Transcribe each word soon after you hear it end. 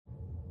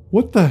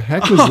What the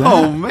heck was that?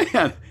 Oh,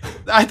 man.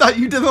 I thought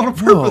you did it on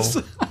purpose.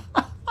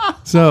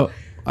 So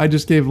I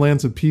just gave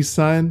Lance a peace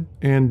sign,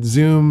 and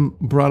Zoom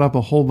brought up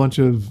a whole bunch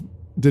of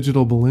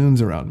digital balloons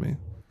around me.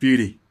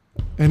 Beauty.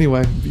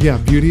 Anyway, yeah,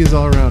 beauty is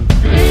all around.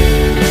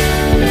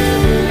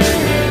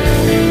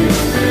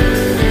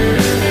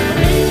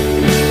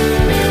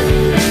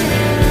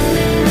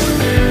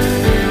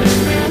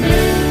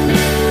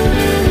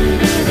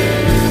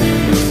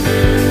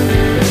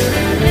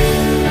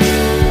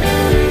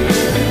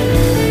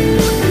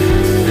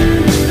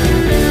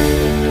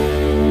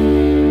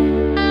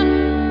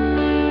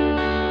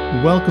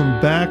 Welcome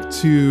back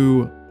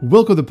to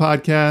Wilco the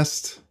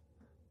podcast.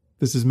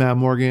 This is Matt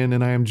Morgan,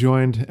 and I am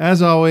joined,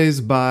 as always,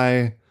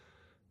 by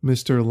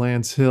Mr.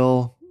 Lance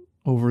Hill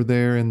over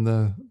there in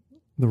the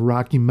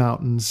Rocky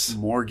Mountains.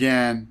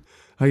 Morgan.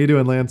 How you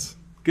doing, Lance?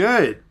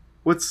 Good.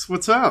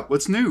 What's up?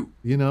 What's new?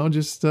 You know,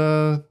 just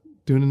doing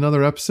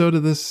another episode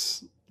of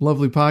this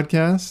lovely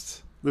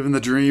podcast. Living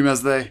the dream,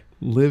 as they...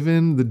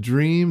 Living the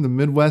dream, the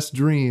Midwest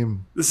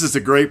dream. This is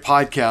a great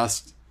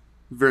podcast.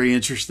 Very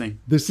interesting.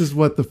 This is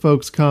what the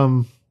folks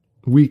come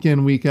week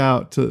in, week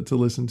out to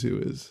listen to,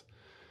 is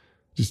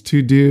just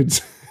two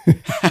dudes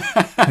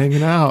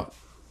hanging out.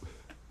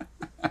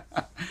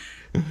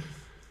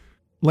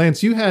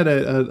 Lance, you had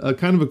a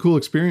kind of a cool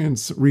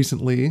experience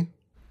recently.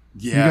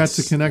 Yes. You got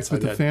to connect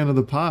with a fan of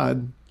the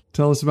pod.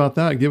 Tell us about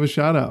that. Give a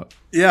shout out.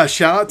 Yeah,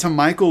 shout out to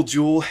Michael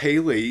Jewel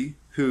Haley,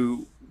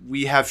 who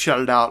we have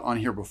shouted out on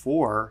here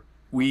before.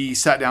 We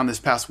sat down this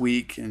past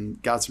week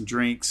and got some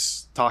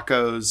drinks,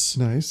 tacos.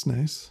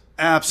 Nice.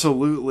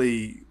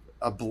 Absolutely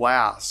a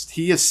blast.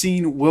 He has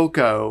seen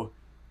Wilco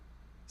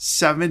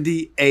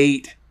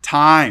 78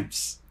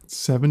 times.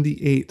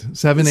 78.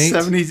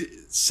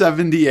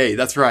 78?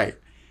 That's right.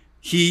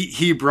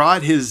 He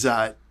brought his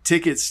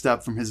ticket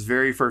stub from his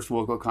very first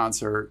Wilco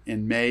concert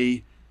in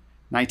May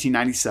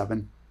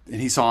 1997, and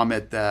he saw him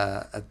at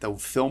the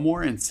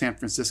Fillmore in San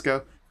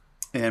Francisco.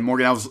 And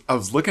Morgan, I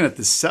was looking at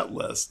this set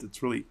list.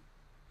 It's really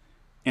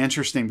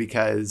interesting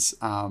because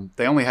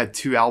they only had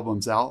 2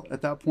 albums out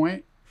at that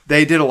point.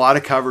 They did a lot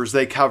of covers.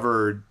 They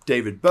covered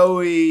David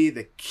Bowie,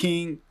 the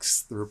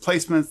Kinks, the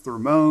Replacements, the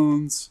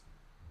Ramones,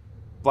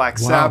 Black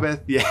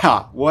Sabbath.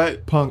 Yeah,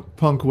 what punk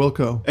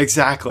Wilco?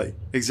 Exactly.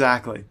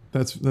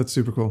 That's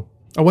super cool.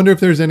 I wonder if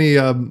there's any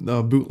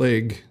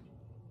bootleg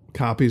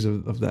copies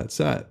of that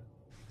set.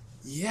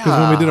 Yeah, because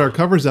when we did our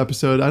covers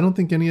episode, I don't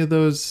think any of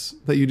those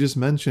that you just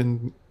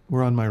mentioned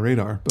were on my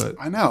radar. But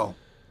I know.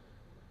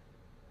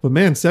 But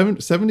man,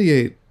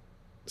 78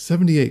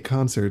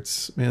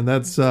 concerts, man,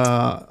 that's,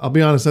 I'll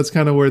be honest, that's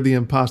kind of where the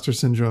imposter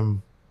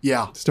syndrome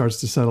starts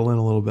to settle in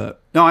a little bit.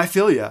 No, I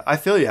feel you.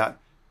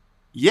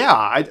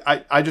 Yeah,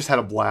 I just had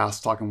a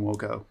blast talking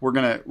Wilco. We're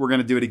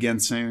gonna do it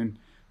again soon.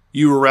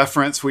 You were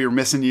referenced. We were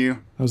missing you.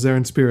 I was there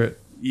in spirit.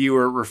 You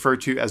were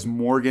referred to as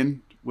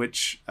Morgan,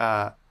 which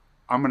I'm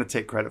going to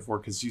take credit for,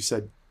 because you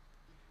said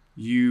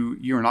you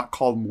are not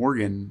called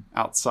Morgan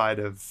outside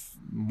of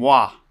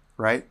moi,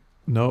 right?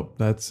 Nope,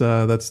 that's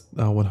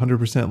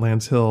 100%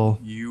 Lance Hill.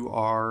 You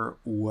are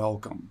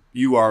welcome.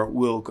 You are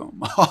welcome.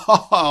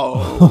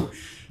 Oh,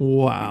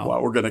 wow.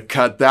 Well, we're gonna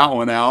cut that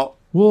one out.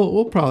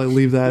 We'll probably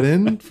leave that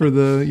in for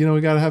the,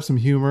 we got to have some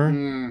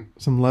humor,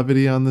 some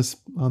levity on this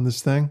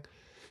thing.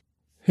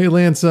 Hey,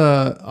 Lance,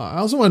 I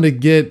also wanted to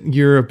get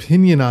your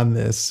opinion on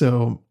this.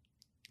 So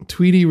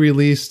Tweety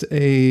released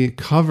a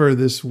cover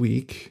this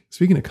week,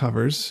 speaking of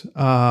covers,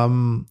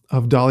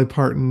 of Dolly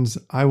Parton's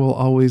I Will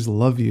Always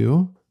Love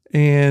You.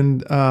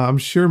 And I'm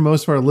sure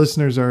most of our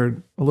listeners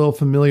are a little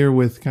familiar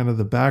with kind of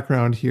the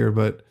background here,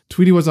 but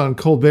Tweety was on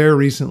Colbert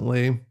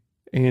recently,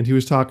 and he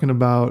was talking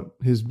about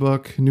his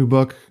new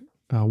book,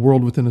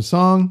 World Within a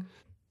Song.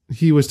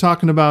 He was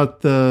talking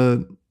about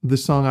the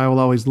song I Will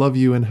Always Love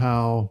You, and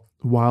how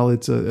while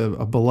it's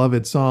a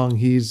beloved song,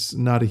 he's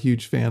not a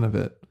huge fan of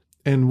it.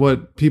 And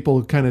what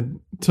people kind of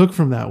took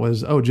from that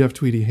was, oh, Jeff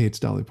Tweedy hates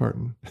Dolly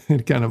Parton.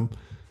 It kind of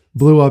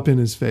blew up in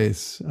his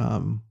face.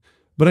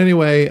 But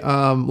anyway,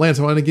 Lance,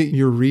 I want to get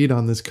your read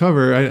on this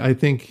cover. I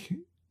think,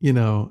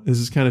 this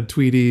is kind of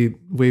Tweety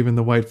waving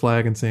the white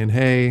flag and saying,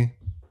 hey,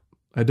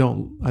 I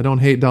don't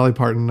hate Dolly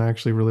Parton. I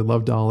actually really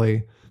love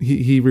Dolly.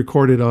 He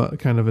recorded a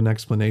kind of an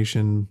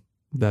explanation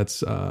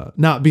that's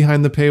not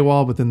behind the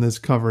paywall, but then this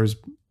cover is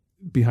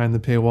behind the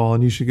paywall,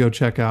 and you should go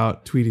check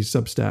out Tweety's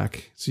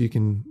Substack so you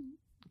can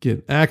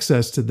get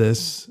access to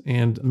this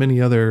and many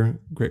other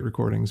great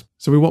recordings.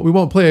 So we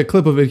won't play a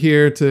clip of it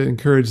here to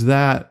encourage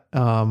that.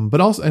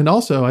 But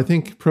also I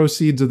think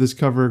proceeds of this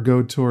cover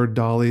go toward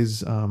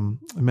Dolly's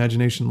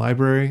Imagination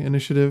Library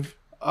initiative.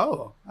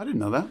 Oh, I didn't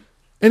know that.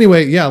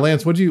 Anyway, yeah,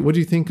 Lance, what do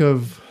you think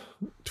of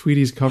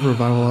Tweety's cover of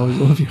I Will Always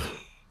Love You?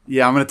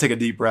 Yeah, I'm going to take a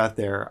deep breath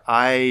there.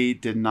 I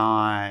did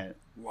not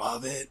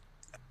love it.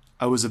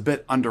 I was a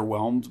bit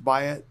underwhelmed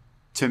by it.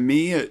 To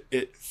me,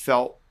 it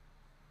felt,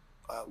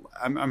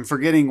 I'm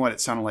forgetting what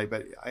it sounded like,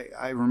 but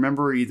I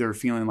remember either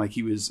feeling like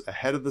he was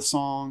ahead of the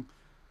song,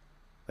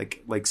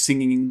 like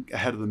singing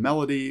ahead of the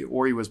melody,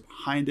 or he was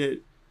behind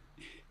it.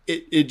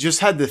 it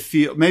just had the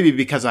feel, maybe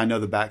because I know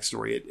the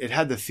backstory, it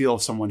had the feel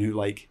of someone who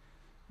like,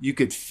 you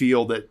could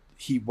feel that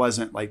he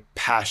wasn't like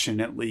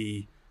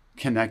passionately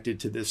connected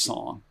to this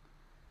song.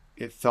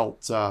 It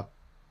felt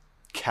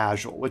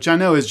casual, which I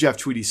know is Jeff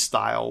Tweedy's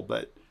style,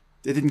 but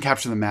it didn't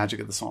capture the magic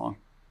of the song.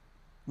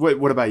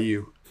 What about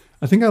you?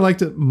 I think I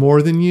liked it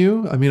more than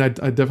you. I mean, I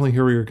definitely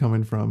hear where you're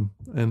coming from.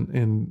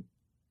 And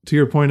to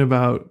your point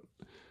about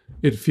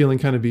it feeling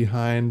kind of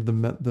behind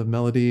the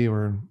melody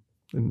or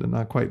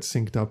not quite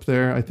synced up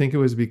there, I think it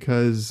was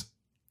because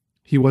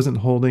he wasn't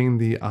holding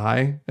the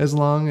I as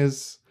long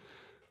as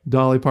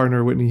Dolly Parton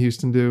or Whitney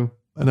Houston do.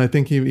 And I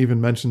think he even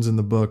mentions in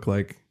the book,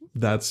 like,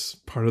 that's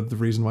part of the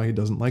reason why he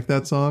doesn't like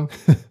that song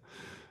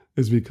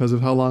is because of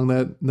how long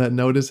that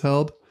note is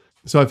held.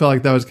 So I felt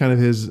like that was kind of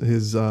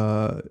his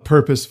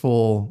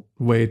purposeful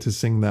way to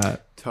sing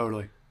that.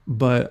 Totally.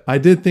 But I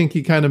did think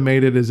he kind of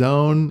made it his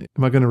own.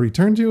 Am I going to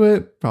return to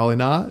it? Probably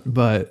not.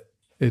 But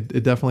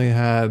it definitely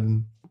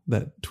had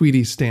that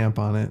Tweedy stamp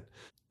on it.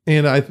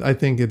 And I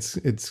think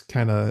it's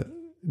kind of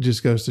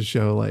just goes to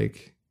show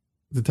like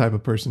the type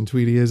of person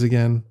Tweedy is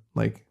again.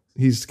 Like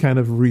he's kind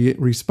of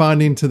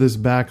responding to this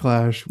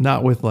backlash,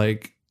 not with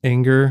like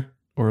anger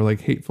or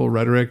like hateful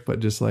rhetoric, but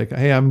just like,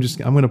 hey, I'm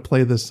going to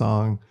play this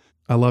song.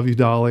 I love you,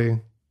 Dolly.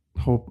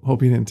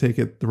 Hope you didn't take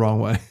it the wrong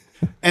way.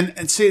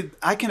 And see,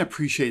 I can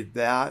appreciate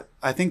that.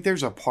 I think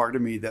there's a part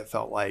of me that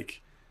felt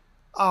like,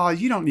 oh,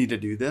 you don't need to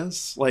do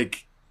this.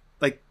 Like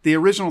the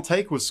original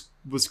take was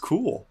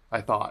cool.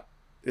 I thought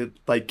it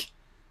like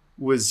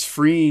was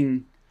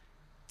freeing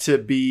to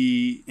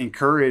be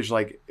encouraged.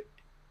 Like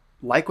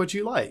what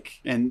you like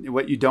and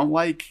what you don't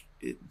like.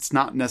 It's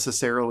not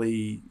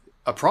necessarily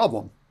a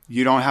problem.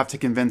 You don't have to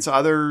convince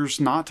others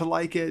not to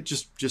like it.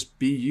 Just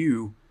be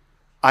you.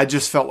 I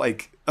just felt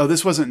like, oh,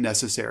 this wasn't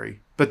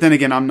necessary. But then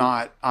again, I'm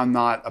not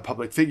a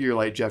public figure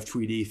like Jeff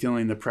Tweedy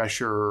feeling the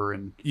pressure.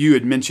 And you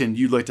had mentioned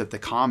you looked at the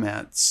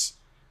comments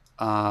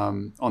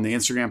on the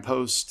Instagram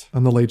post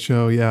on the Late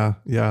Show. Yeah.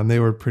 And they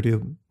were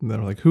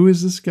like, who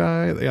is this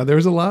guy? Yeah. There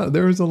was a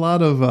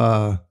lot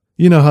of,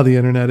 you know how the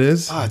internet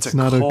is. It's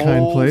not a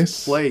kind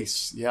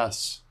place.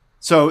 Yes.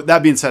 So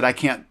that being said, I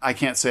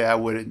can't say I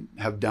wouldn't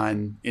have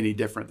done any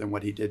different than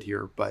what he did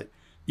here, but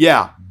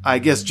yeah, I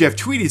guess Jeff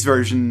Tweedy's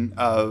version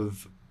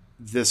of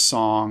this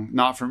song,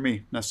 not for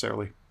me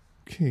necessarily.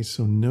 Okay,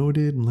 so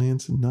noted.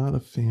 Lance not a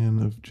fan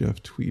of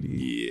Jeff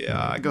Tweedy.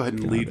 Yeah, go ahead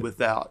and lead with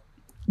that.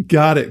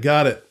 Got it.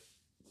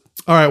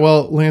 All right,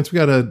 well, Lance, we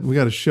got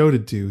a show to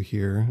do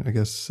here. I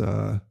guess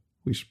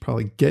we should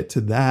probably get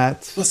to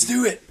that. Let's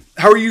do it.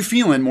 How are you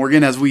feeling,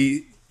 Morgan, as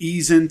we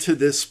ease into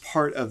this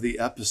part of the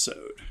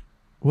episode?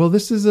 Well,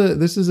 this is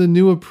a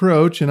new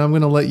approach, and I'm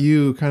going to let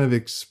you kind of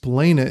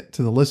explain it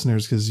to the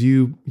listeners because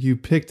you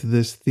picked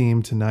this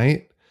theme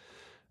tonight.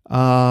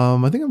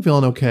 I think I'm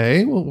feeling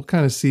okay. We'll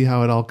kind of see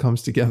how it all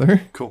comes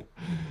together. Cool.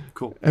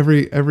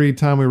 Every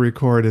time we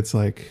record, it's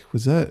like,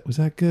 was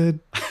that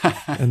good?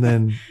 And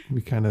then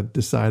we kind of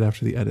decide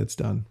after the edit's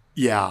done.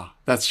 Yeah,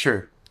 that's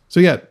true. So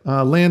yeah,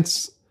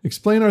 Lance,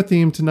 explain our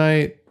theme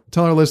tonight.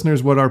 Tell our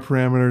listeners what our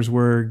parameters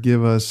were.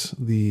 Give us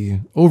the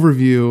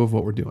overview of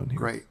what we're doing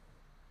here.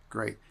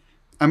 Great.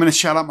 I'm going to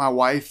shout out my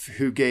wife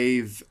who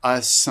gave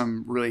us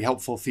some really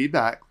helpful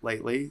feedback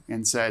lately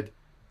and said,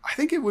 I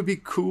think it would be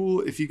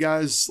cool if you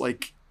guys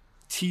like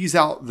tease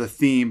out the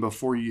theme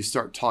before you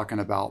start talking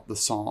about the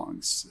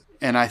songs.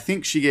 And I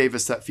think she gave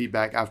us that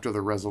feedback after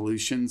the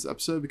resolutions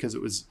episode because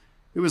it was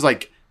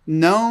like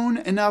known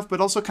enough,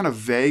 but also kind of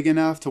vague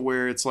enough to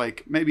where it's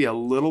like maybe a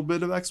little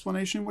bit of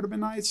explanation would have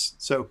been nice.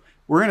 So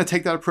we're going to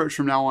take that approach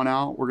from now on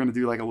out. We're going to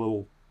do like a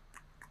little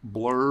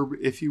blurb,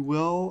 if you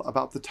will,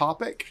 about the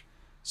topic.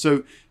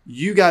 So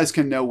you guys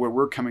can know where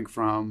we're coming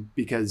from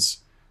because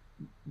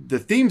the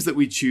themes that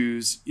we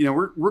choose, you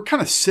know, we're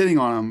kind of sitting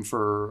on them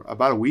for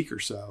about a week or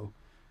so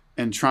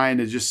and trying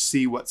to just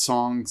see what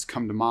songs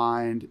come to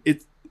mind.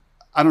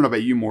 I don't know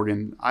about you,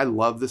 Morgan. I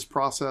love this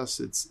process.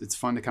 It's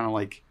fun to kind of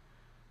like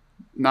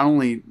not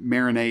only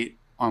marinate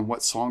on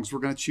what songs we're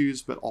going to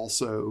choose, but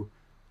also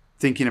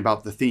thinking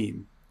about the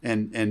theme.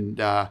 And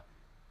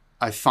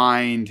I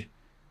find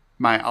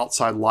my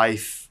outside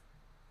life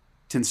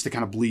tends to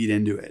kind of bleed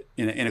into it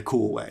in a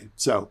cool way.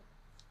 So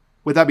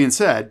with that being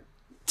said,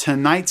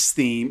 tonight's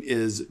theme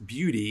is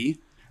beauty.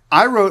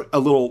 I wrote a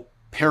little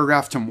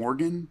paragraph to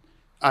Morgan.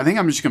 I think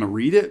I'm just going to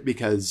read it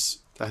because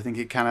I think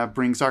it kind of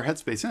brings our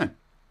headspace in.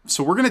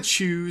 So we're going to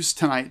choose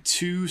tonight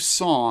 2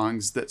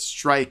 songs that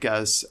strike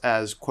us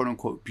as quote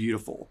unquote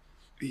beautiful.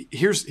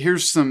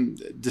 Here's some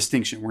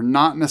distinction. We're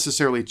not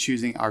necessarily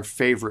choosing our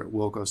favorite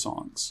Wilco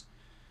songs.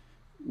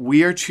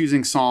 We are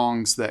choosing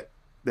songs that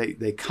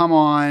they come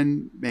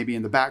on maybe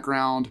in the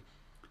background.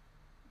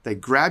 They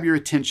grab your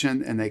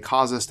attention and they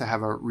cause us to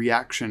have a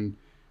reaction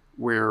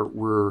where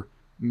we're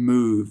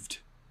moved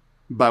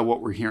by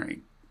what we're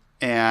hearing.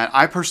 And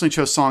I personally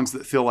chose songs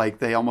that feel like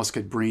they almost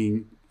could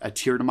bring a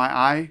tear to my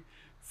eye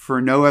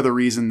for no other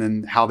reason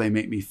than how they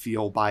make me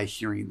feel by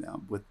hearing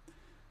them, with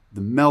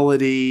the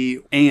melody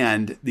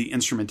and the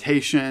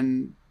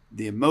instrumentation,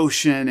 the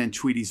emotion and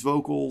Tweedy's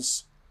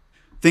vocals.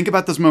 think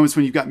about those moments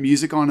when you've got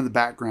music on in the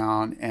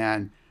background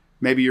and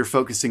maybe you're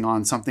focusing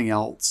on something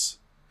else,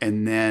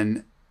 and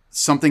then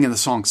something in the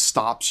song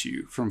stops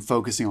you from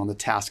focusing on the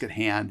task at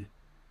hand,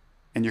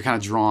 and you're kind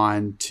of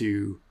drawn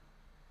to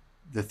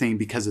the thing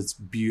because it's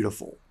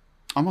beautiful.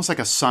 Almost like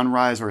a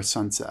sunrise or a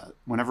sunset.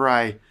 Whenever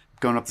I'm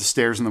going up the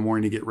stairs in the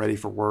morning to get ready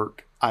for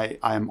work, I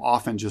am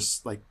often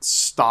just like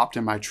stopped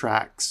in my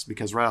tracks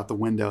because right out the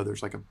window,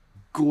 there's like a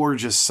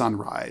gorgeous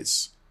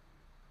sunrise.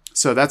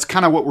 So that's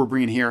kind of what we're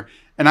bringing here.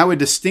 And I would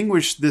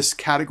distinguish this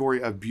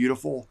category of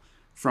beautiful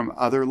from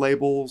other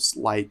labels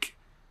like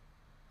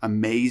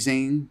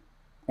amazing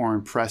or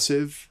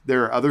impressive.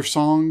 There are other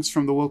songs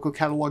from the Wilco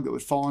catalog that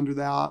would fall under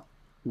that.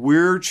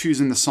 We're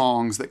choosing the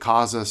songs that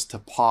cause us to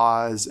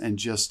pause and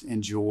just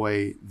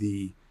enjoy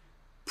the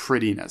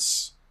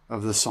prettiness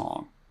of the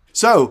song.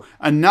 So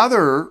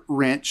another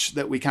wrench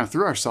that we kind of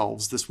threw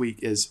ourselves this week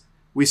is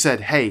we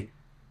said, hey,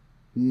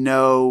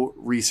 no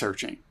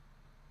researching,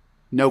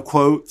 no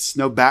quotes,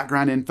 no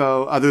background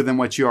info other than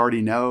what you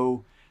already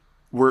know.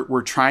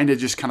 We're trying to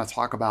just kind of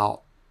talk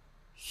about,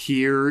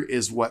 here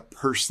is what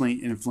personally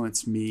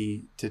influenced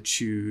me to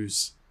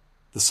choose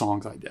the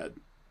songs I did.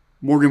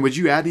 Morgan, would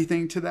you add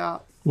anything to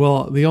that?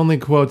 Well, the only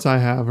quotes I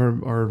have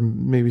are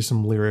maybe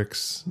some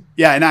lyrics.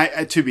 Yeah, and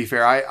I to be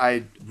fair,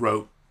 I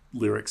wrote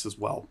lyrics as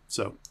well.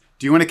 So,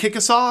 do you want to kick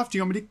us off? Do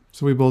you want me to?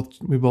 So we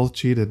both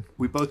cheated.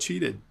 We both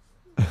cheated.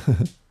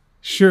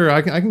 Sure,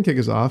 I can kick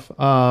us off.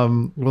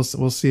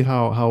 We'll see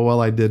how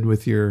well I did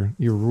with your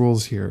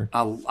rules here.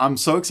 I'm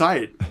so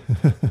excited.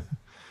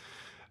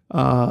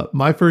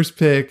 My first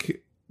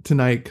pick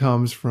tonight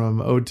comes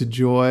from Ode to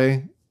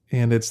Joy,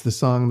 and it's the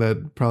song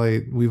that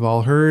probably we've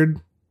all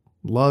heard.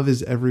 Love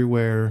is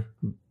everywhere.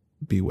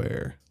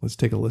 Beware. Let's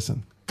take a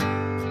listen.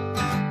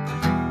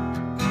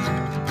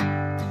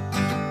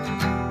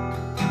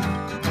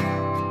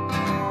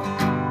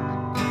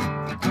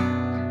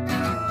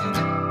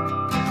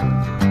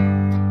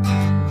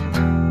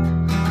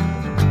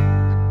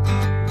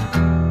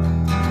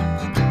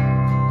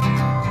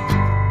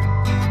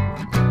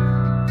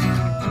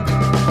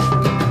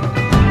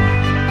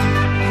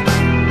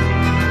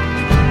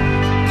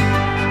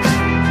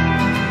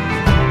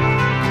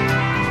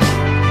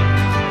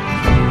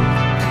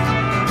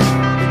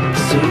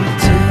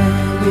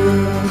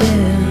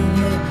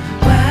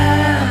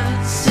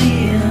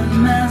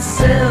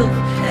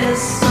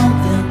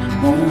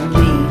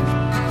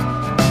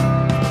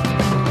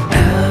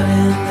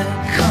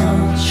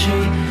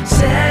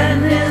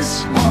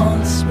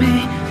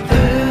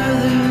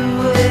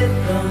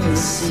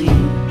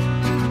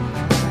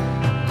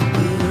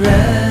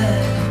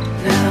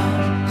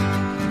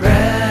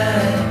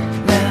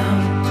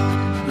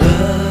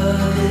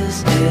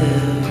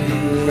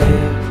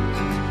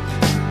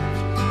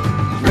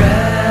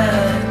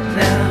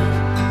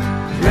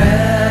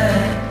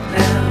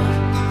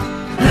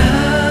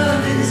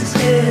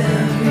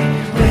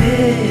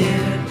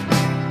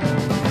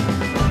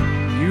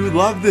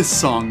 Love this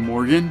song,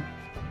 Morgan.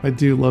 I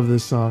do love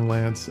this song,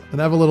 Lance.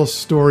 And I have a little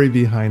story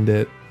behind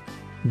it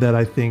that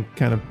I think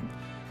kind of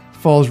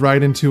falls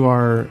right into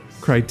our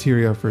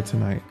criteria for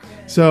tonight.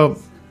 So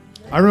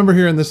I remember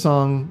hearing this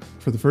song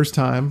for the first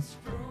time.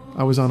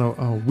 I was on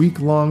a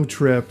week-long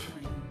trip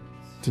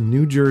to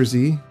New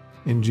Jersey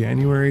in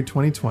January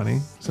 2020.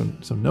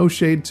 So no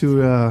shade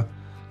to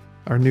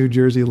our New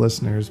Jersey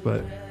listeners,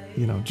 but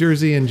you know,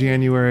 Jersey in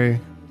January,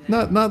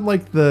 not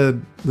like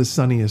the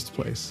sunniest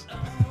place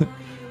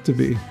to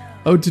be.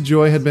 Ode to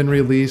Joy had been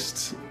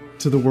released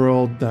to the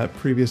world that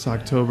previous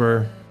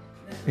October,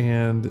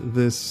 and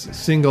this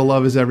single,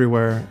 Love is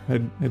Everywhere,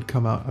 had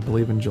come out, I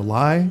believe, in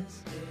July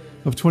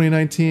of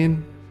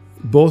 2019.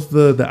 Both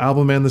the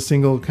album and the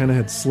single kind of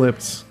had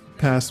slipped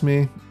past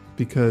me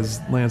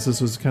because, Lance,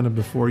 this was kind of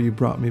before you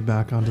brought me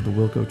back onto the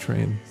Wilco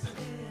train.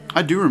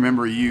 I do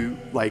remember you,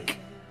 like,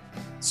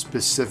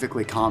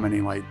 specifically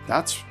commenting, like,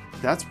 that's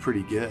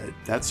pretty good.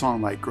 That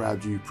song, like,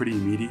 grabbed you pretty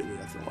immediately,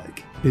 I feel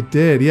like. It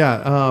did,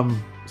 yeah.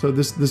 So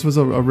this was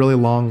a really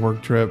long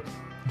work trip.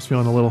 I was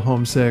feeling a little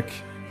homesick.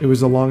 It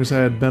was the longest I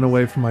had been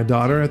away from my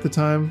daughter at the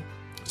time.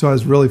 So I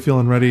was really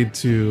feeling ready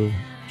to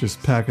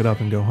just pack it up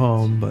and go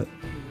home, but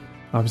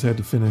obviously I had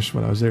to finish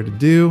what I was there to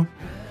do.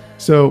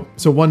 So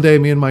one day,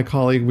 me and my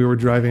colleague, we were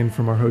driving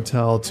from our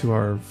hotel to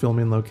our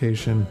filming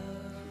location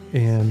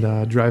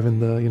and driving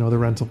the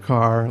rental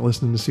car,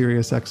 listening to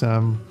Sirius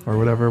XM or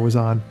whatever was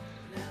on.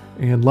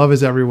 And Love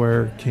is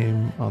Everywhere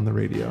came on the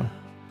radio.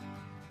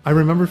 I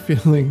remember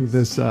feeling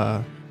this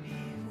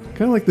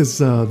kind of like this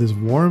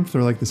warmth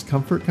or like this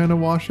comfort kind of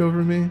wash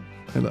over me.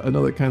 And I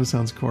know that kind of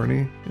sounds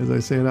corny as I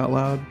say it out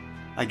loud.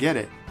 I get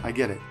it.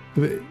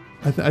 But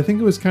I think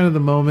it was kind of the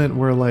moment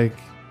where like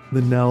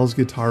the Nell's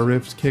guitar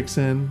riffs kicks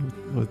in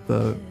with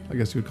the, I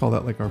guess you would call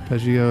that like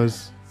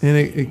arpeggios. And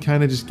it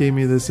kind of just gave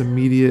me this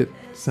immediate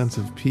sense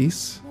of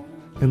peace.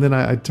 And then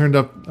I turned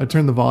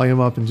the volume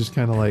up and just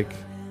kind of like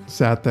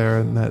sat there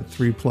in that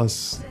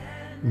 3+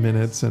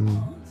 minutes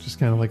and just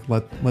kind of like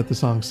let the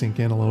song sink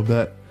in a little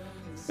bit.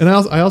 And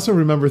I also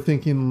remember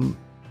thinking,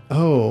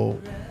 oh,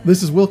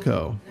 this is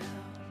Wilco.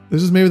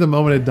 This is maybe the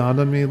moment it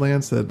dawned on me,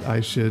 Lance, that I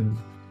should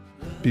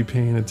be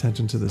paying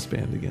attention to this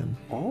band again.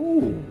 Oh,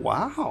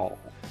 wow.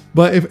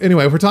 But if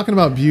we're talking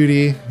about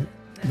beauty,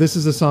 this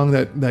is a song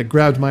that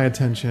grabbed my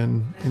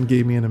attention and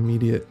gave me an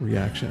immediate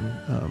reaction.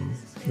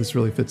 This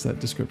really fits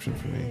that description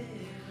for me.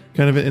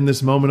 Kind of in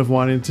this moment of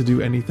wanting to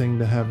do anything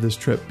to have this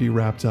trip be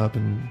wrapped up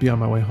and be on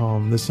my way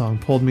home, this song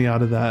pulled me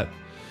out of that,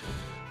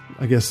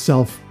 I guess,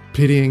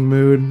 self-pitying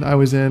mood I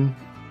was in.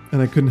 And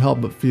I couldn't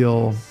help but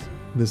feel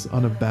this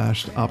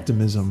unabashed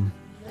optimism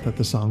that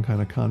the song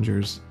kind of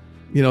conjures.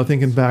 You know,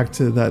 thinking back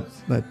to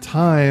that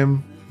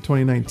time,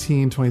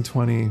 2019,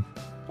 2020,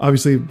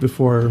 obviously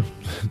before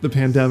the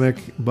pandemic,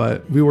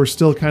 but we were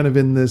still kind of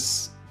in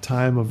this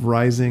time of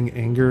rising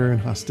anger and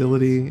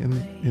hostility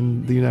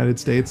in the United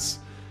States.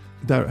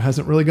 That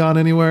hasn't really gone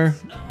anywhere,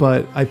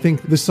 but I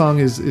think this song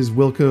is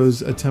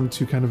Wilco's attempt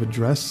to kind of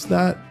address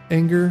that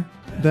anger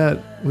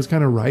that was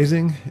kind of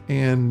rising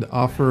and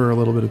offer a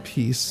little bit of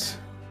peace.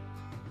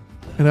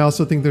 And I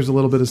also think there's a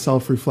little bit of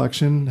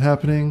self-reflection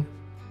happening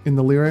in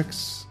the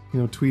lyrics. You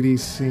know, Tweety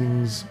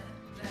sings,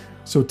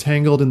 "So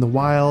tangled in the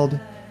wild,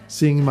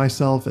 seeing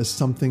myself as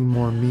something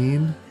more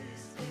mean."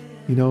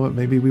 You know,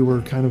 maybe we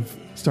were kind of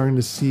starting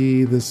to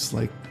see this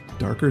like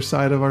darker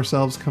side of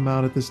ourselves come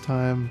out at this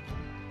time.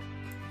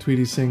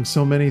 Tweety sings,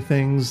 "So many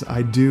things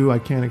I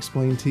can't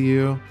explain to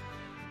you."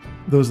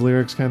 Those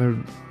lyrics kind of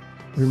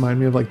remind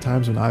me of like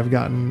times when I've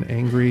gotten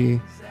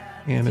angry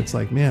and it's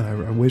like, man,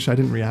 I wish I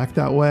didn't react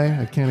that way.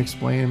 I can't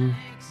explain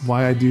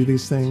why I do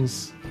these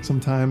things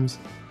sometimes.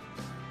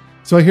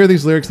 So I hear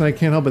these lyrics and I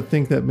can't help but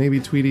think that maybe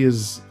Tweety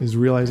is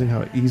realizing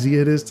how easy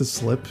it is to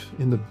slip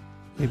into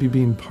maybe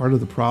being part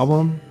of the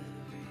problem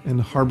and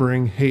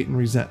harboring hate and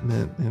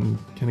resentment and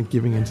kind of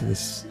giving into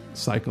this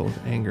cycle of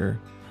anger.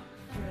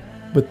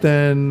 But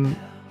then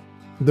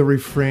the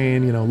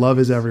refrain, you know, love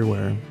is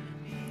everywhere.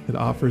 It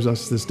offers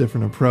us this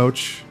different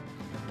approach.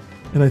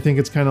 And I think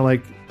it's kind of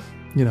like,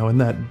 you know, in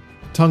that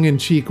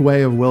tongue-in-cheek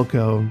way of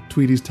Wilco,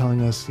 Tweety's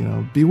telling us, you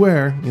know,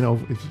 beware, you know,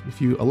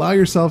 if you allow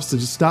yourselves to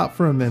just stop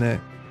for a minute,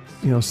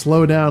 you know,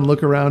 slow down,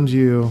 look around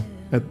you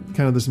at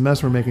kind of this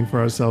mess we're making for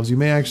ourselves, you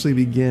may actually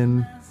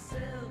begin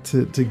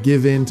to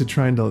give in to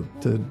trying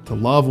to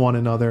love one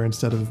another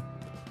instead of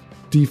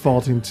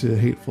defaulting to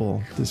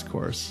hateful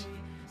discourse.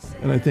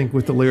 And I think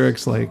with the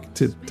lyrics, like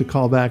to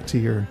call back to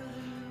your,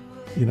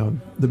 you know,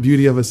 the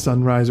beauty of a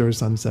sunrise or a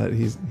sunset,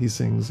 he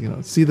sings, you know,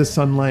 see the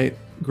sunlight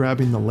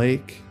grabbing the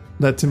lake.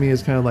 That to me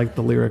is kind of like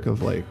the lyric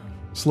of like,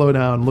 slow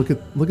down, look at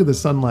the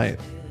sunlight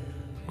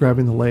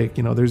grabbing the lake.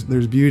 You know,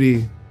 there's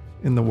beauty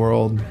in the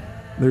world.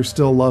 There's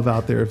still love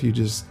out there if you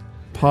just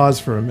pause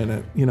for a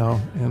minute, you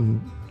know,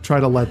 and try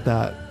to let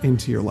that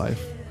into your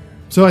life.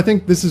 So I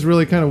think this is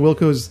really kind of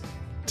Wilco's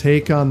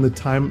take on the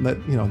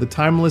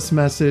timeless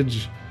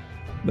message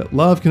that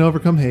love can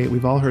overcome hate.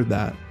 We've all heard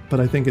that, but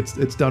I think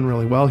it's done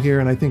really well here.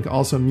 And I think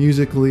also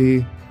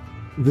musically,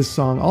 this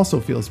song also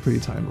feels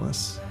pretty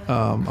timeless.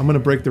 I'm going to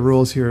break the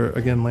rules here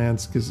again,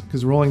 Lance,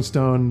 because Rolling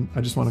Stone,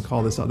 I just want to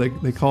call this out.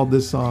 They called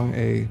this song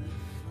a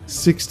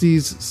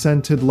 60s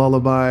scented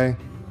lullaby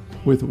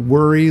with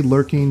worry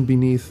lurking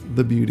beneath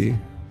the beauty.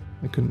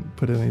 I couldn't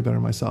put it any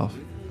better myself.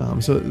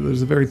 So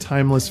there's a very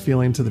timeless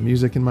feeling to the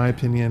music, in my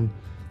opinion.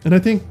 And I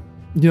think,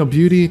 you know,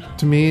 beauty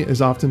to me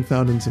is often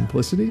found in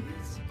simplicity.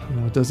 You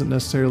know, it doesn't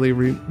necessarily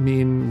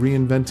mean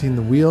reinventing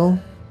the wheel.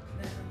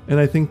 And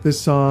I think this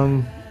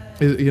song,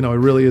 it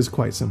really is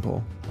quite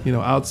simple. You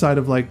know, outside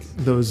of like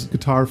those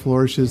guitar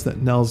flourishes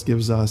that Nels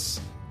gives us,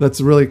 that's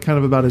really kind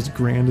of about as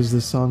grand as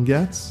this song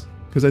gets.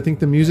 Because I think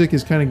the music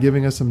is kind of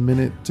giving us a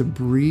minute to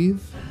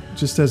breathe,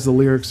 just as the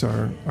lyrics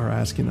are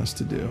asking us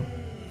to do.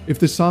 If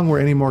this song were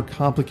any more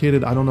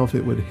complicated, I don't know if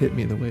it would hit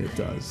me the way it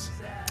does.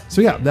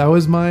 So yeah, that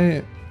was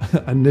my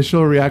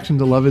initial reaction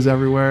to Love Is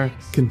Everywhere.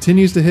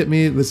 Continues to hit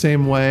me the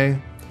same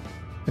way.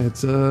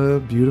 It's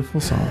a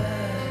beautiful song.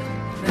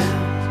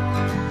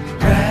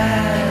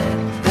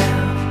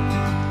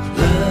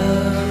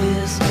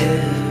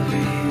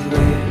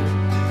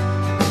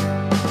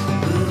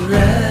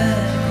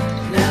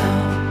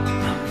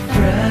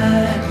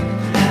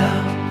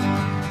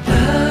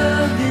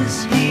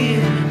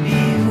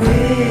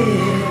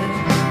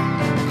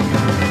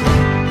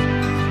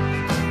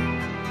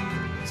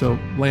 So,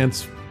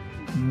 Lance,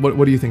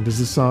 what do you think? Does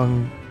this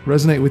song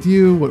resonate with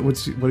you? What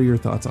are your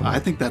thoughts on that? I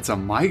think that's a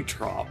mic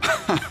drop.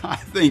 I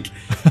think,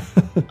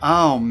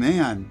 oh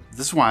man,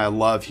 this is why I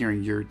love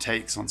hearing your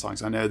takes on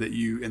songs. I know that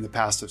you in the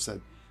past have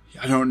said,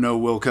 I don't know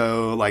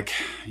Wilco, like,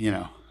 you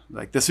know,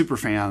 like the super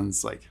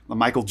fans, like the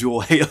Michael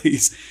Jewel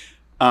Haley's.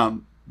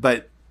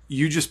 But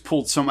you just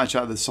pulled so much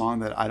out of the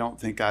song that I don't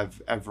think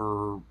I've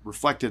ever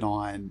reflected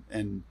on.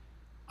 And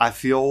I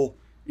feel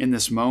in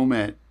this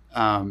moment,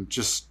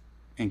 just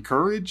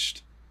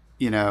encouraged.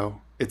 You know,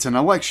 it's an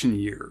election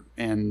year,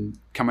 and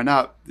coming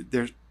up,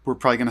 we're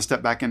probably going to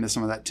step back into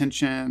some of that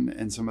tension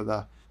and some of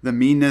the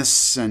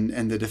meanness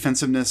and the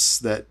defensiveness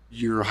that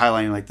you're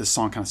highlighting, like this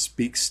song kind of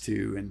speaks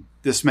to. And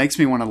this makes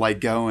me want to like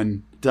go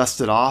and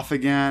dust it off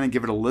again and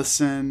give it a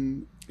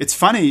listen. It's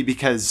funny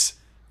because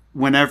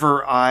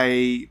whenever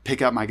I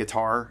pick up my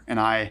guitar and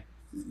I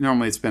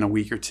normally it's been a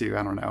week or two,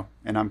 I don't know.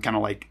 And I'm kind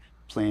of like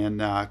playing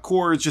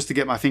chords just to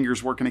get my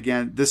fingers working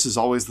again. This is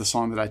always the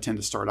song that I tend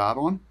to start out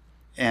on.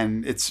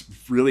 And it's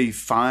really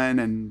fun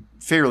and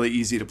fairly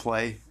easy to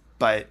play.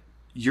 But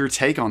your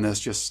take on this,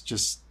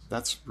 just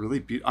that's really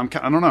beautiful.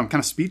 I don't know. I'm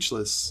kind of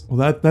speechless.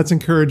 Well, that's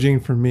encouraging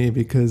for me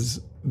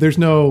because there's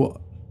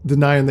no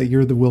denying that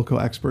you're the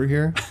Wilco expert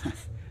here.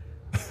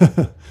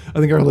 I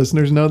think our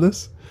listeners know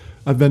this.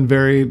 I've been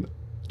very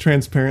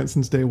transparent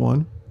since day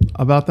one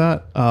about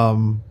that.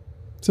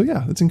 So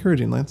yeah, it's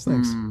encouraging, Lance.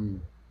 Thanks.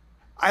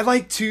 I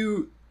like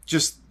to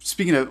just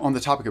speaking of on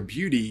the topic of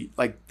beauty,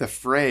 like the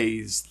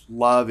phrase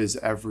 "love is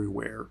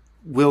everywhere."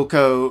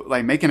 Wilco,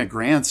 like making a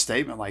grand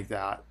statement like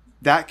that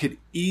could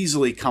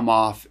easily come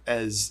off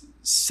as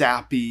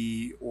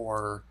sappy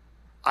or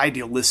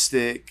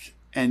idealistic,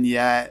 and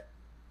yet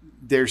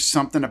there's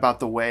something about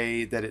the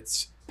way that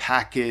it's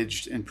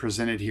packaged and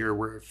presented here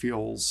where it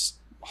feels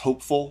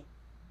hopeful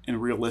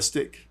and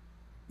realistic.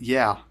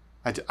 Yeah,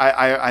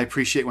 I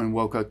appreciate when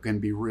Wilco can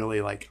be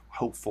really like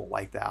hopeful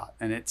like that,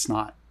 and it's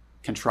not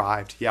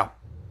contrived. Yeah.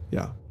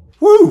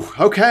 Woo.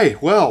 Okay.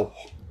 Well.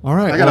 All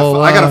right. I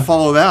gotta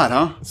follow that,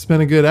 huh? It's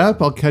been a good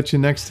app. I'll catch you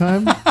next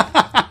time.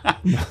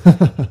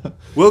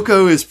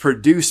 Wilco is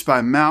produced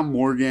by Matt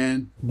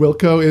Morgan.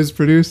 Wilco is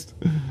produced.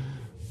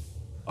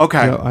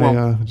 Okay.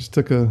 Yeah, I just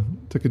took a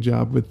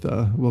job with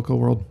Wilco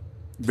World.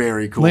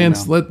 Very cool.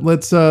 Lance,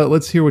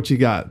 let's hear what you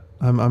got.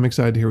 I'm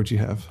excited to hear what you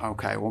have.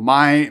 Okay. Well,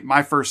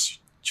 my first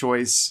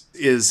choice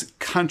is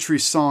Country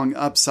Song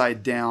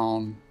Upside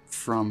Down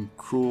from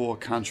Cruel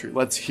Country.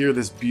 Let's hear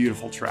this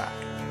beautiful track.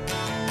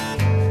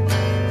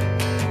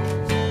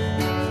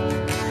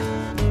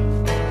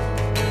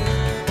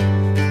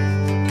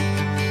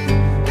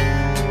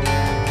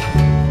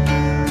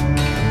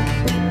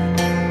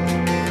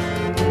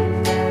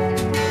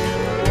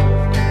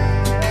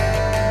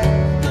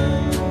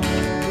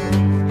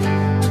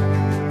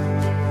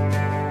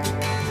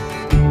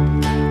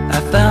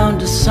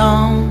 Found a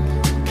song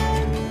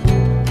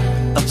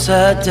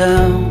upside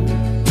down,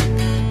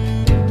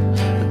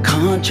 a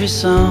country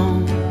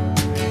song,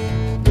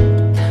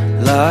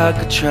 like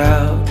a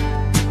trout,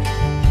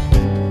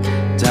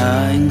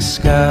 dying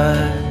sky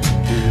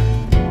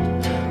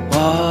and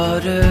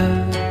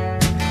water,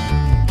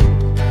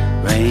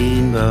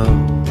 rainbow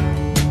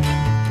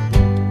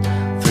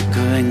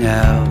flickering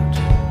out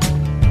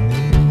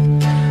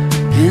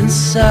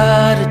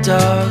inside a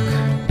dark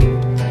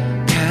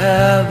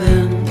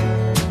cabin.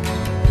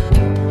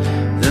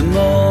 The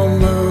more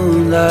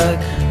moonlight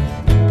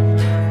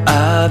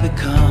I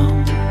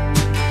become,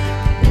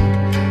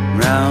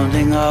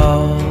 rounding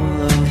all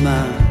of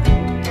my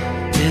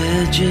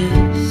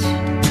edges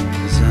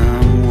as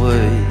I'm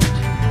weighed.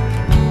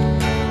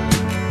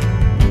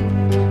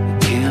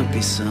 It can't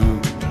be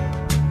sung.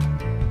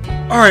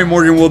 All right,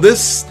 Morgan. Well,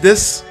 this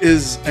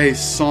is a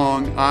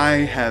song I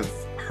have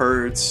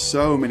heard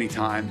so many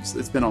times.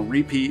 It's been on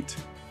repeat.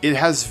 It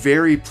has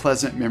very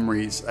pleasant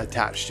memories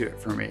attached to it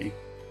for me,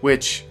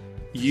 which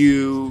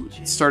you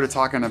started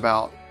talking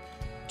about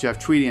Jeff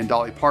Tweedy and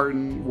Dolly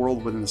Parton,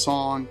 World Within the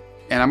Song.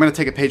 And I'm going to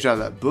take a page out of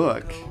that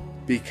book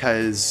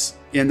because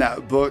in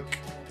that book,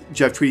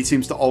 Jeff Tweedy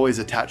seems to always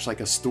attach like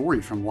a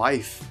story from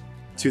life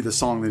to the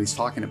song that he's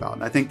talking about.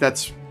 And I think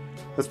that's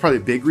probably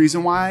a big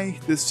reason why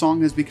this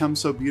song has become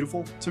so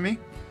beautiful to me.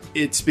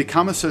 It's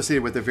become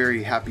associated with a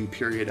very happy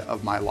period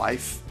of my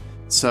life.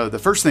 So the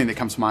first thing that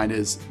comes to mind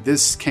is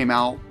this came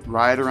out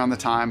right around the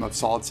time of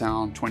Solid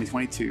Sound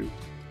 2022.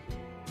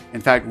 In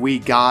fact,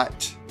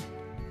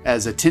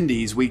 as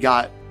attendees, we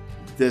got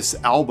this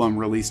album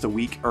released a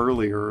week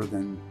earlier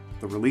than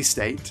the release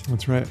date.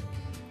 That's right.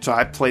 So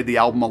I played the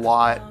album a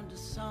lot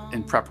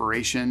in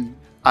preparation.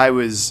 I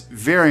was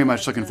very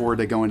much looking forward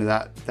to going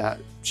to that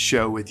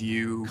show with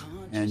you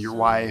and your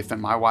wife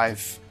and my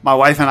wife. My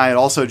wife and I had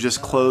also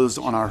just closed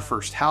on our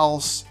first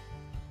house.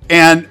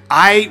 And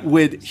I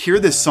would hear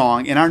this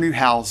song in our new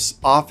house,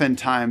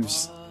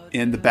 oftentimes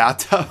in the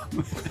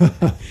bathtub.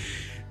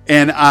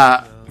 And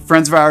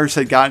friends of ours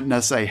had gotten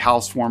us a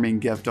housewarming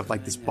gift of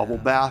like this bubble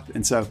bath.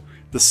 And so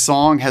the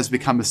song has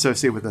become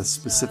associated with a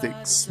specific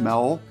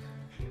smell.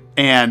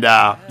 And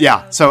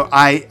so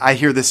I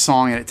hear this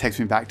song and it takes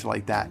me back to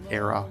like that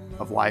era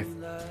of life.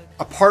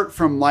 Apart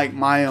from like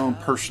my own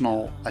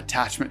personal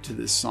attachment to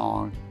this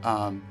song,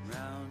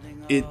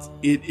 it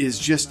is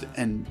just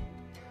an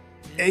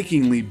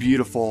achingly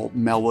beautiful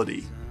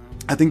melody.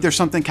 I think there's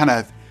something kind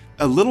of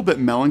a little bit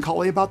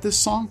melancholy about this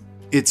song.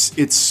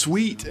 It's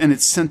sweet and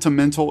it's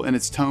sentimental in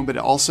its tone, but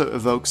it also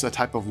evokes a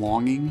type of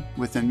longing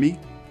within me.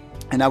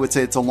 And I would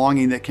say it's a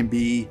longing that can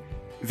be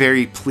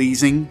very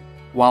pleasing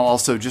while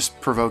also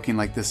just provoking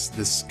like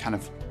this kind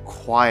of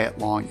quiet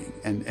longing.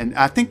 And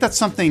I think that's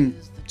something,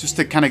 just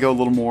to kind of go a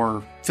little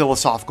more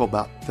philosophical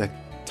about the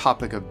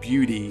topic of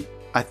beauty,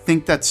 I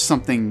think that's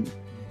something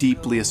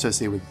deeply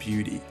associated with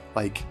beauty.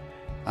 Like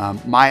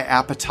my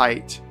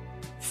appetite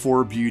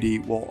for beauty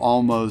will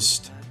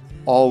almost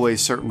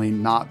always certainly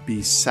not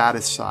be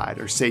satisfied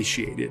or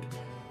satiated,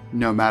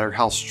 no matter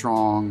how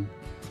strong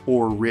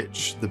or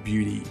rich the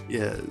beauty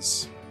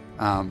is.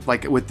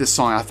 Like with this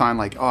song, I find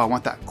like, oh, I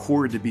want that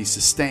chord to be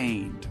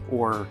sustained,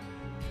 or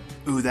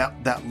ooh,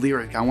 that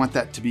lyric, I want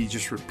that to be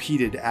just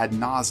repeated ad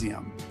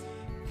nauseum.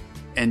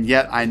 And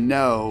yet I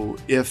know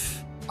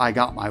if I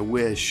got my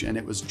wish and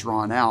it was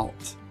drawn out,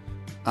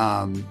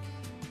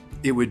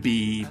 it would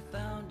be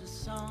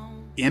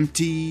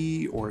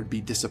empty, or it'd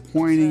be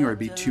disappointing, or it'd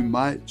be too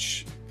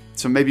much.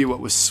 So maybe what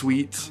was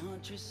sweet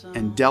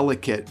and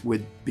delicate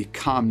would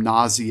become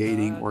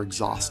nauseating or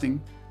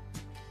exhausting,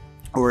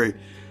 or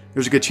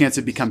there's a good chance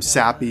it becomes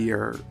sappy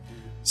or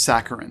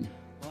saccharine.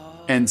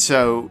 And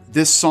so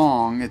this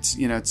song,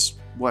 it's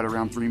what,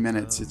 around 3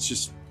 minutes. It's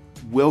just,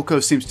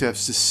 Wilco seems to have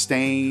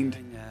sustained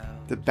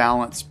the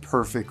balance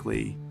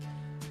perfectly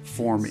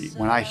for me.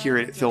 When I hear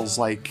it, it feels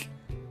like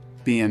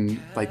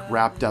being like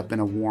wrapped up in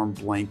a warm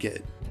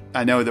blanket.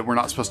 I know that we're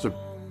not supposed to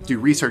do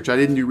research. I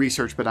didn't do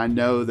research, but I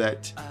know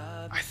that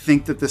I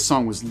think that this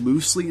song was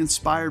loosely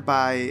inspired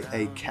by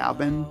a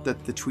cabin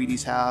that the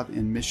Tweedies have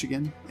in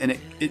Michigan. And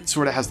it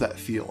sort of has that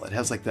feel. It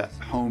has like that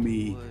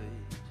homey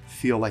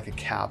feel, like a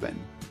cabin.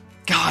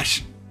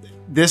 Gosh,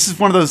 this is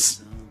one of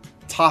those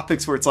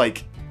topics where it's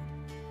like,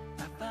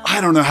 I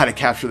don't know how to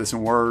capture this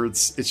in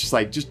words. It's just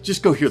like,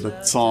 just go hear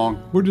the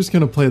song. We're just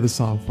going to play the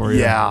song for you.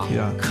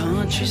 Yeah.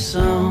 Country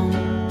song,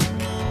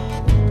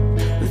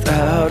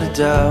 without a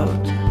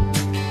doubt.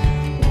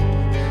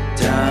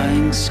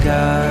 Dying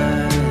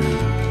sky,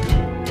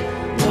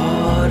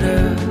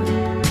 water,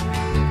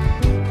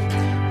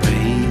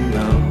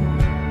 rainbow,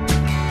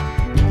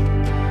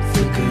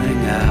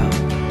 flickering out.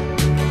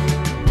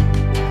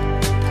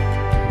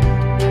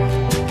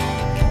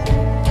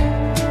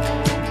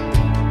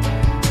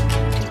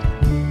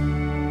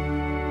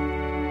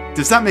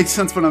 Does that make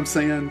sense what I'm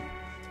saying?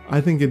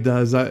 I think it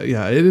does. It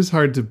is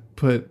hard to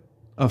put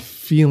a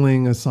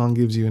feeling a song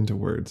gives you into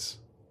words.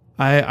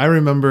 I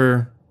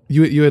remember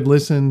you had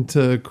listened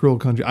to Cruel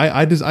Country.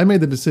 I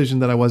made the decision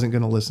that I wasn't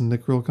going to listen to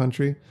Cruel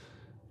Country.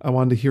 I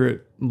wanted to hear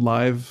it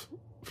live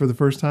for the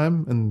first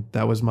time, and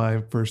that was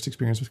my first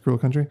experience with Cruel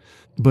Country.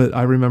 But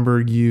I remember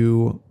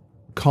you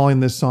calling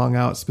this song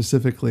out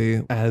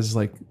specifically as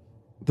like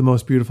the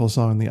most beautiful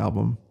song on the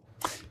album.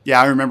 Yeah,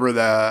 I remember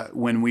that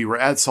when we were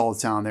at Solid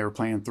Town, they were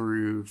playing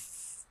through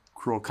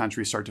Cruel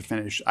Country start to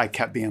finish. I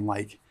kept being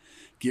like,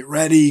 get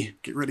ready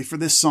for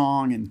this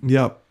song. And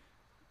yep.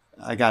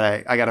 I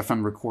got a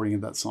fun recording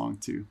of that song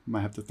too.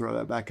 Might have to throw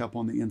that back up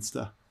on the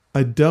Insta.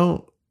 I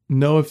don't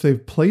know if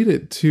they've played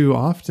it too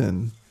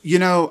often.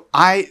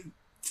 I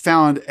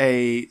found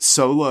a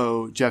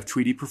solo Jeff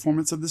Tweedy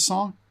performance of this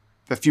song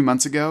a few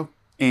months ago,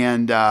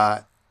 and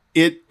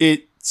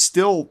it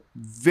still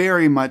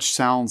very much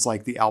sounds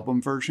like the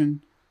album version.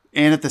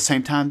 And at the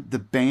same time, the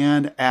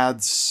band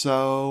adds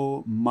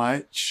so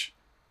much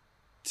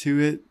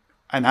to it.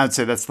 And I'd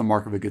say that's the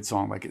mark of a good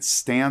song. Like, it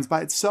stands by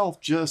itself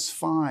just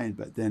fine,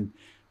 but then,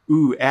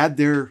 add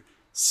their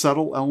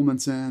subtle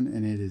elements in,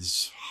 and it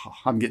is,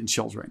 I'm getting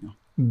chills right now.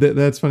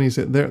 That's funny you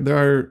said. There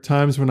are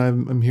times when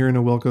I'm hearing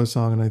a Wilco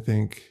song and I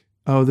think,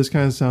 oh, this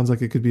kind of sounds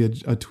like it could be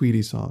a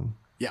Tweedy song.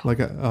 Yeah. Like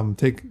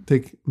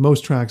take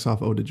most tracks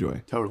off Ode to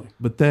Joy. Totally.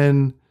 But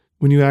then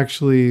when you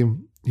actually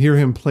hear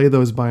him play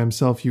those by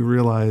himself, you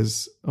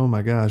realize, oh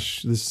my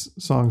gosh, this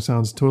song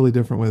sounds totally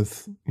different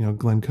with,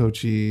 Glenn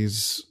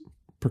Cochie's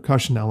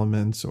percussion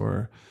elements,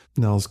 or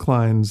Nels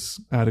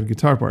Klein's added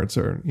guitar parts,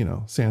 or,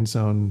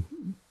 Sansone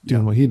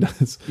doing what he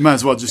does. You might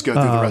as well just go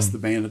through the rest of the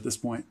band at this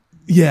point.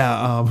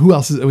 Yeah. Who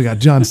else we got?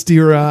 John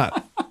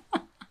Stierrott,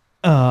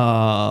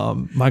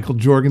 Michael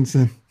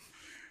Jorgensen.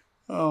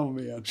 Oh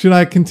man. Should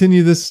I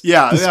continue this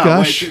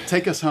discussion? Wait,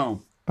 take us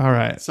home. All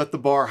right. Set the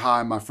bar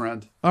high, my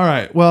friend. All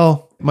right.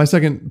 Well, my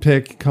second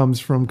pick comes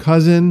from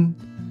Cousin,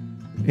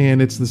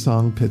 and it's the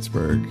song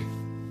Pittsburgh.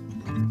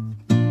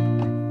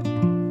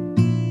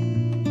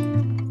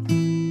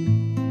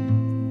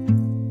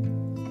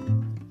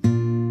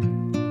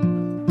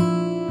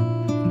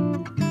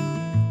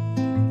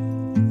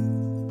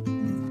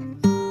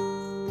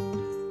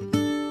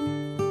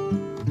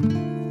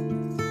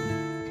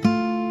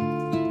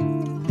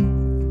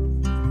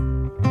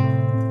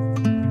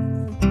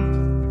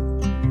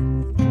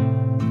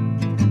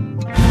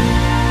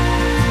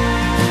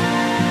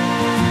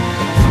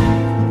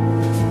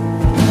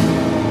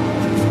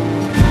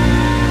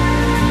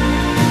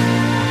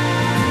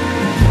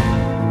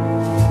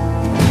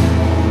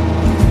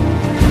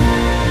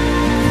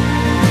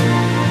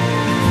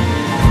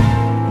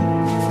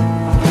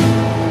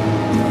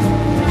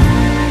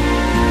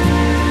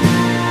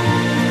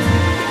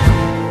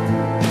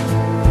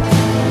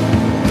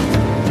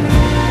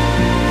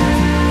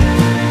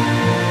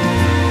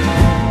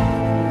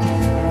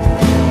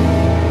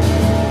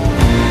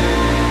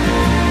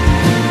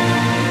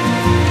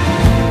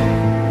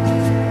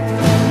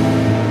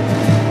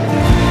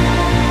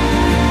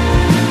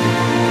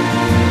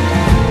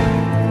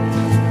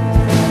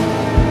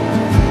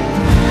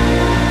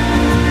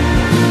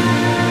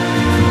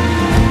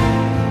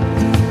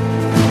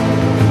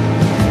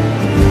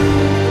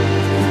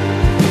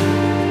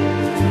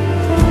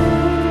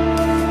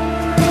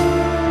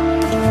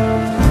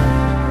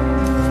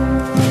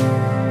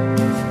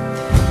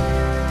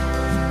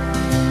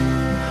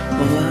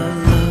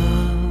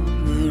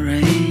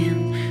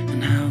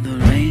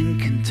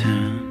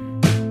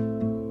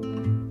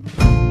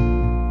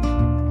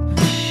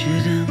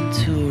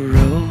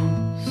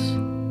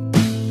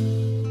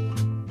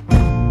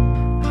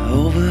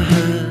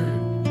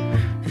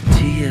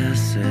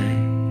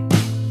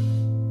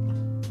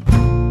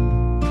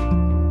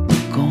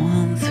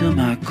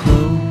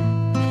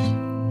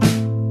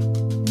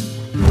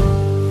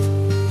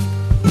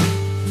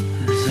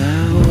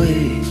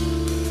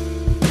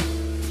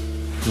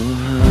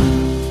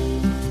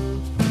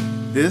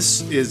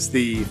 this is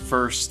the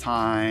first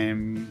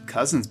time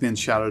Cousin's been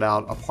shouted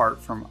out apart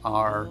from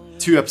our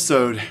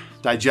 2-episode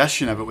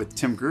digestion of it with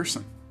Tim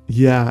Gerson.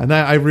 Yeah, and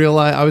I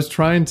realized I was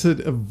trying to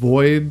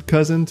avoid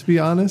Cousin, to be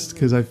honest,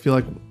 because I feel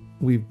like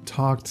we've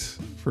talked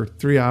for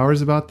 3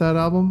 hours about that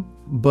album.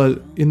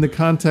 But in the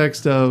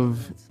context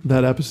of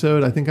that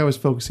episode, I think I was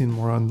focusing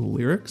more on the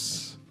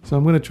lyrics. So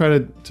I'm going to try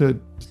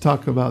to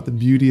talk about the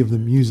beauty of the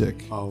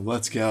music. Oh,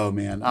 let's go,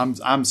 man.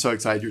 I'm so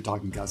excited you're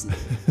talking Cousin.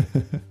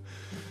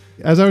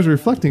 As I was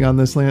reflecting on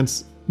this,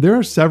 Lance, I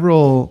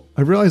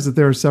realized that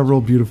there are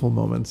several beautiful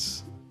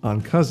moments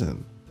on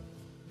Cousin.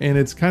 And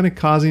it's kind of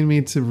causing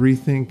me to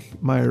rethink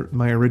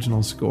my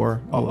original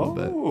score a little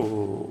bit.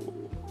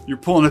 Oh, you're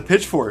pulling a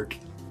pitchfork.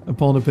 I'm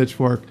pulling a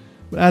pitchfork.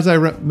 But as I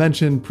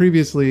mentioned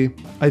previously,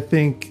 I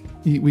think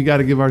we got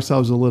to give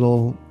ourselves a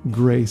little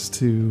grace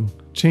to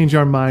change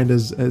our mind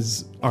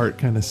as art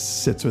kind of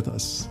sits with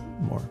us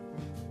more,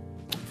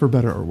 for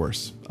better or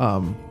worse.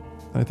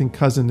 I think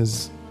Cousin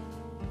is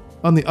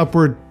on the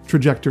upward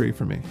trajectory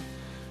for me.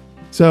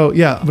 So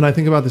yeah, when I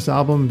think about this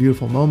album,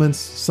 beautiful moments,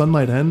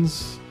 Sunlight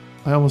Ends,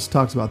 I almost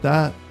talked about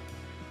that.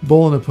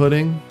 Bowl in a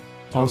Pudding,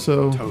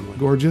 also totally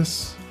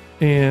gorgeous.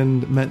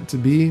 And Meant to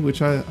Be,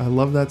 which I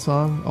love that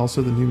song.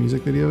 Also, the new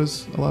music video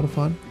is a lot of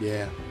fun.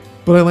 Yeah.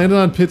 But I landed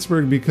on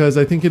Pittsburgh because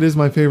I think it is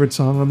my favorite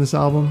song on this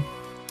album.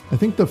 I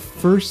think the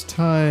first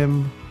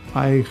time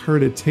I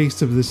heard a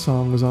taste of this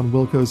song was on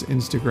Wilco's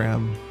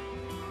Instagram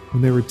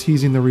when they were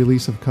teasing the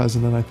release of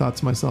Cousin, and I thought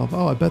to myself,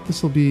 oh, I bet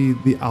this will be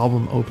the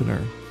album opener.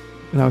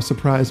 And I was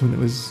surprised when it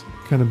was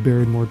kind of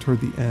buried more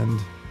toward the end.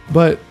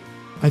 But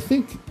I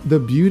think the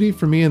beauty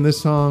for me in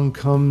this song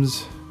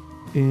comes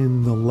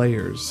in the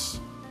layers.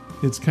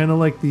 It's kind of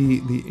like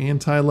the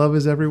anti-Love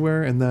Is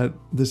Everywhere, and that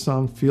this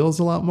song feels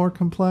a lot more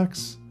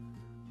complex.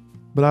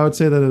 But I would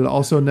say that it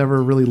also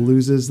never really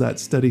loses that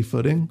steady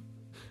footing.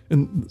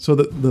 And so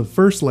the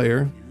first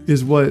layer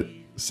is what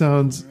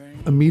sounds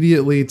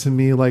immediately to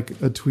me like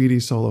a Tweedy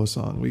solo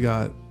song. We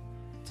got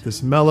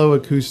this mellow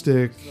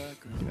acoustic,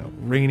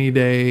 rainy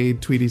day,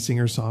 Tweedy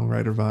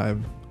singer-songwriter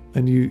vibe.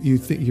 And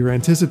you're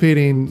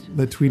anticipating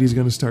that Tweedy's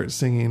going to start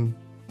singing.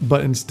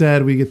 But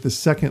instead we get the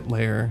second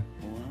layer,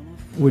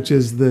 which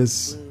is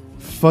this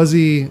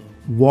fuzzy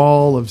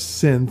wall of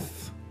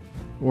synth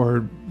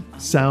or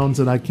sounds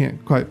that I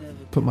can't quite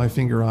put my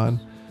finger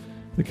on.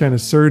 They kind of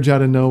surge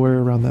out of nowhere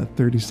around that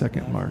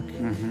 30-second mark.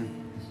 Mm-hmm.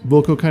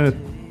 Wilco kind of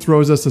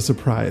throws us a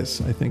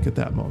surprise, I think, at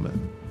that moment.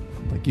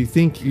 Like you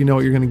think you know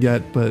what you're going to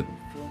get, but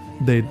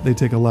they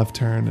take a left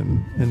turn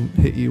and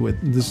hit you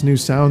with this new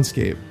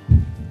soundscape.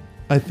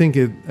 I think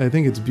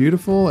it's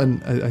beautiful,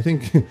 and I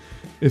think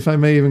if I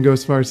may even go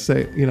as far as to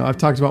say, I've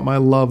talked about my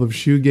love of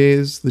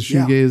shoegaze, the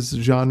shoegaze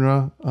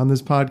genre on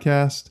this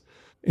podcast.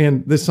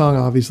 And this song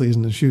obviously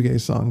isn't a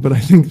shoegaze song, but I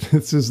think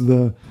this is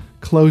the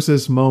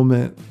closest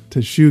moment to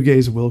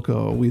shoegaze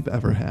Wilco we've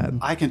ever had.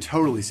 I can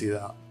totally see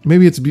that.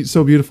 Maybe it's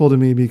so beautiful to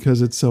me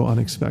because it's so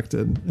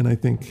unexpected. And I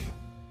think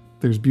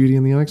there's beauty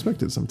in the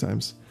unexpected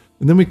sometimes.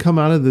 And then we come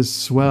out of this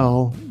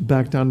swell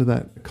back down to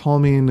that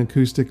calming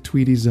acoustic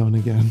Tweedy zone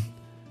again.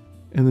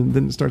 And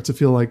then it starts to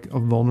feel like a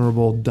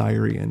vulnerable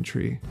diary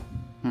entry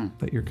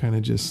that you're kind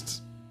of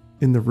just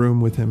in the room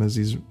with him as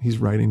he's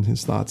writing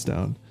his thoughts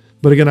down.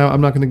 But again, I'm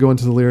not going to go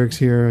into the lyrics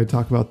here. I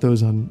talk about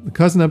those on the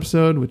Cousin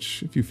episode,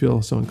 which if you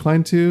feel so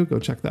inclined to, go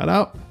check that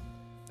out.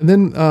 And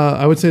then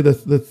I would say the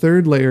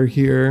third layer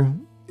here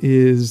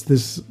is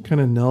this kind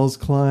of Nels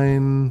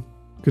Cline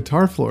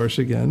guitar flourish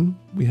again.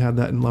 We have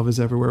that in Love Is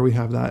Everywhere. We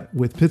have that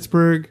with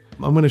Pittsburgh.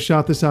 I'm going to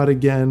shout this out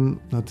again,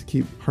 not to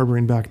keep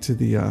harboring back to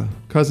the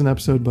Cousin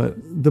episode, but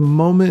the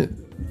moment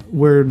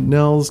where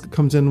Nels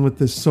comes in with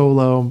this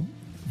solo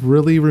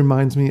really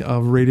reminds me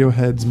of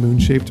Radiohead's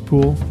Moon-Shaped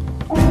Pool.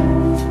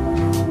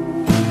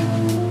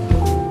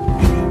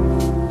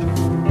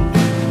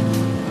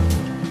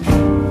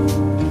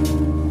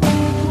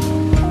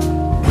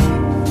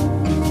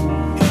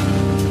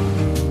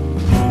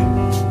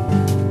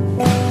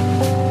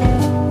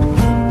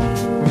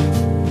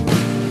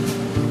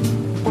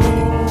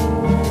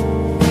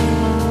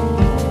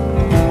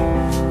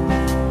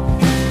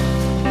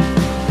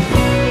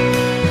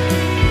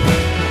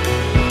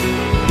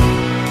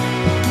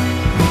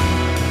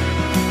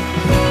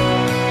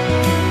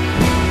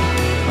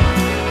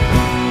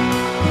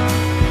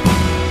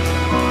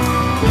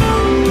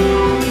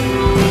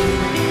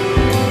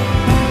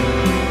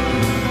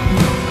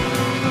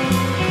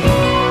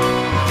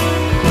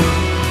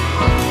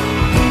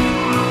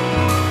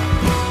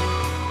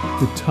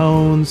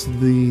 Tones,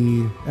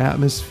 the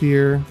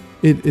atmosphere.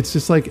 It's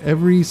just like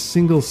every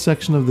single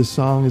section of the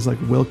song is like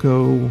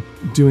Wilco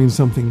doing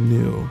something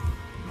new,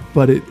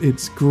 but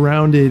it's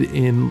grounded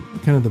in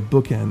kind of the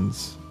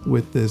bookends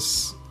with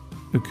this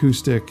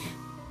acoustic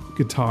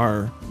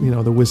guitar,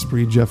 the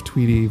whispery Jeff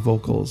Tweedy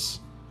vocals,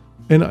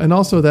 and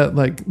also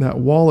that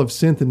wall of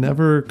synth. It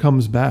never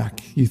comes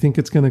back. You think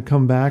it's going to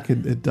come back,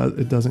 it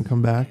doesn't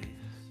come back.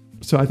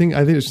 So I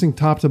just think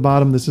top to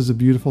bottom, this is a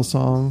beautiful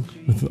song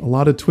with a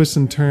lot of twists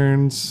and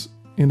turns.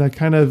 And I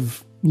kind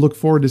of look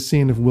forward to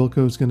seeing if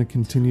Wilco is going to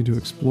continue to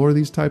explore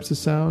these types of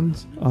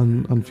sounds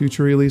on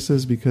future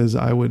releases, because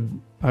I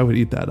would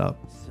eat that up.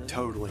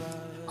 Totally.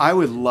 I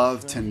would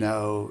love to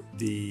know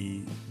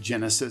the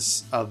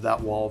genesis of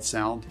that wall of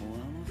sound.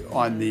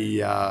 On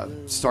the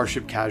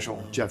Starship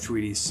Casual, Jeff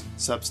Tweedy's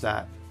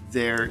Substack,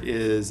 there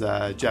is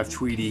Jeff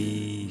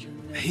Tweedy.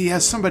 He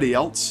has somebody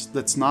else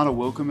that's not a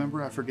Wilco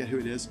member. I forget who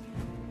it is.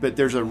 But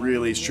there's a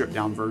really stripped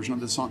down version of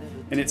this song.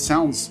 And it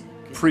sounds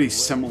pretty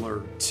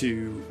similar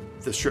to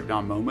the stripped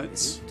down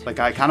moments. Like,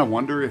 I kind of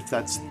wonder if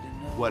that's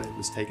what it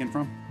was taken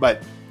from.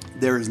 But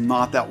there is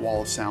not that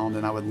wall of sound.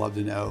 And I would love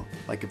to know,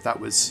 like, if that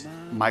was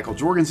Michael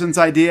Jorgensen's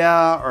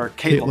idea or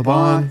Kate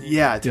LeBon.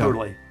 Yeah,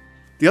 totally. Yeah.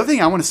 The other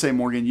thing I want to say,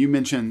 Morgan, you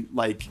mentioned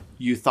like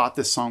you thought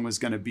this song was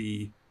going to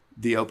be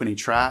the opening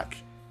track.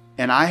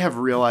 And I have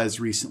realized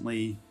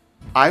recently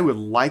I would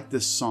like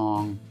this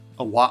song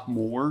a lot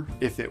more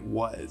if it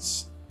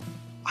was.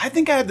 I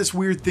think I have this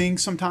weird thing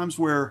sometimes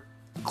where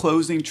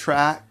closing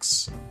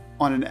tracks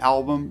on an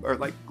album, or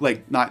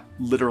like not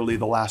literally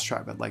the last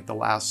track, but like the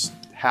last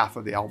half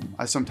of the album,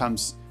 I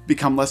sometimes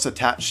become less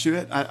attached to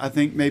it. I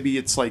think maybe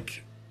it's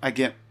like I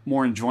get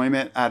more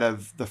enjoyment out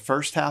of the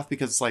first half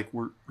because it's like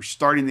we're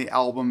starting the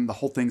album, the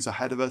whole thing's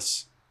ahead of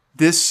us.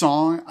 This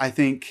song, I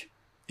think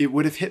it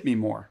would have hit me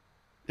more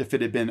if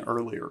it had been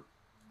earlier.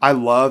 I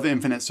love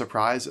Infinite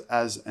Surprise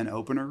as an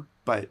opener,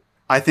 but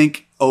I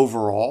think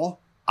overall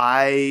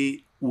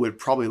I would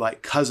probably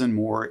like Cousin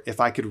more if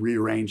I could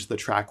rearrange the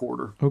track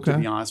order, to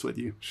be honest with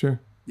you.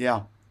 Sure.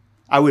 Yeah.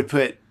 I would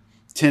put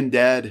 10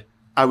 Dead,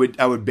 I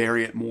would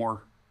bury it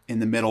more in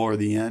the middle or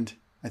the end,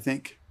 I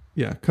think.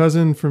 Yeah,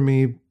 Cousin for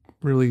me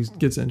really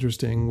gets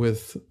interesting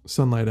with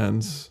Sunlight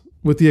Ends,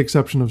 with the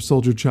exception of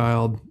Soldier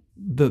Child.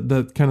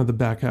 The kind of the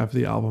back half of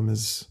the album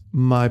is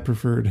my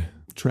preferred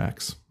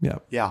tracks. Yeah.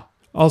 Yeah.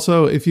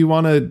 Also, if you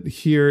want to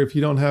hear, if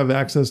you don't have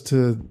access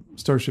to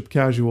Starship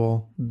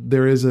Casual,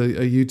 there is a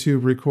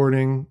YouTube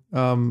recording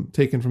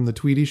taken from the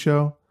Tweety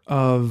show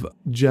of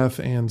Jeff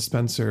and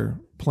Spencer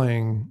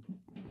playing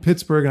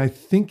Pittsburgh. And I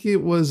think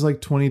it was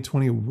like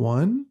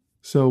 2021.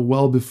 So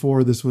well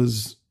before this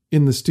was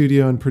in the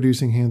studio and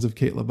producing Hands of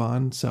Kate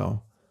LeBon.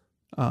 So,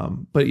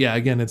 but yeah,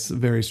 again, it's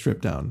very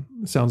stripped down.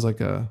 It sounds like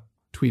a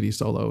Tweety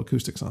solo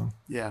acoustic song.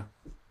 Yeah.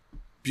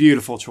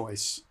 Beautiful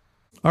choice.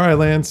 All right,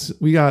 Lance,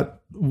 we got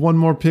one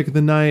more pick of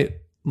the night.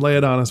 Lay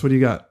it on us. What do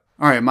you got?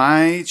 All right.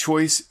 My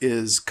choice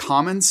is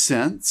Common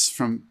Sense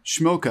from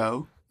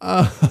Schmoko.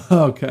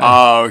 Okay. Okay.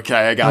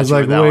 I got you. I was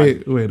like,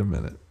 wait a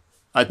minute.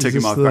 I took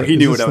him off guard. He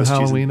knew what I was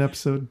choosing. Halloween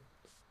episode?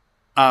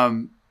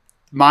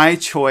 My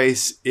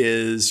choice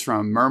is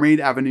from Mermaid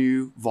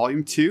Avenue,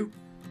 Volume 2,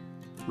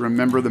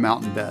 Remember the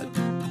Mountain Bed.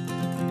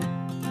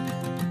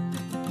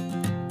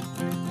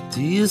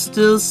 Do you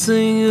still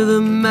sing of the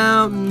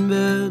mountain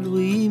bed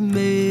we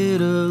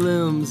made of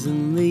limbs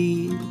and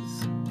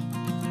leaves?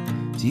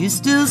 Do you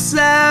still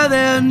sigh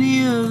there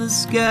near the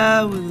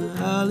sky where the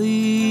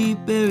holly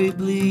berry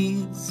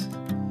bleeds?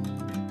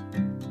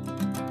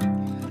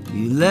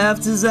 You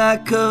laughed as I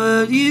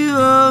covered you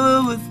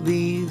over with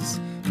leaves,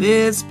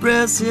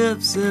 bedspreads,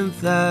 hips, and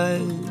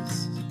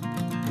thighs.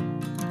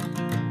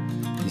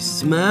 You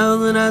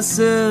smiled when I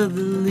said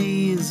the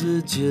leaves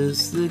were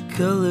just the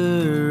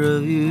color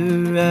of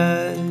your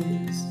eyes.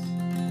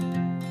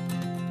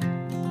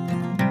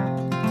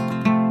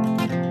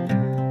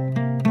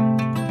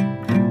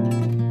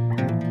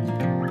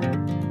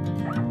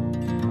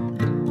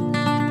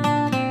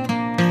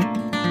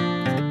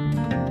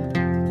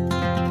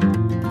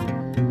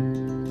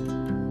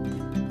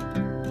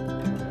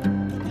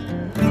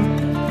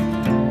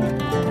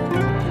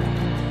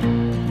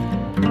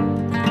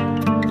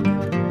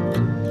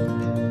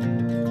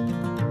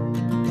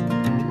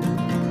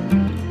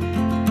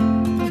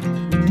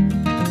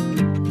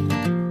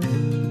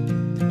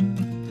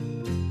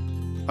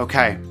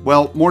 Okay.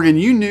 Well, Morgan,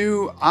 you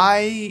knew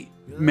I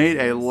made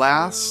a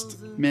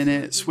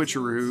last-minute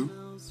switcheroo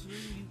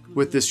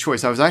with this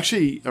choice. I was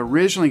actually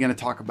originally going to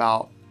talk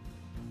about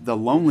The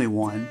Lonely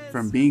One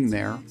from Being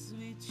There,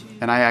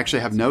 and I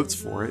actually have notes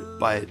for it,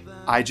 but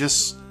I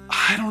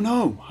don't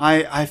know.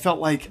 I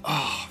felt like,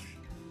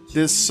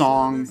 this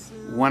song,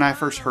 when I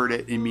first heard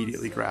it,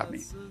 immediately grabbed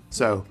me.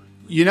 So,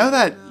 you know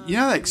that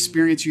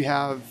experience you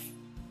have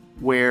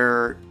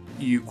where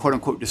you quote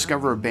unquote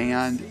discover a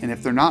band, and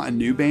if they're not a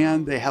new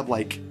band, they have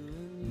like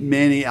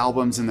many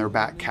albums in their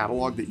back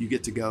catalog that you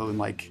get to go and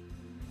like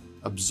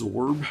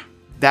absorb.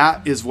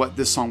 That is what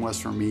this song was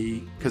for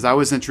me, because I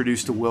was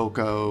introduced to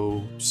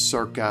Wilco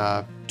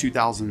circa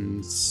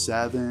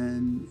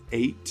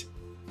 2007-8.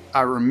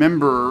 I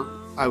remember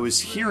I was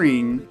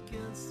hearing,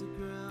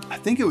 I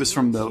think it was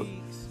from the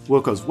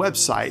Wilco's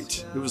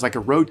website, it was like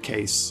a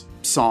Roadcase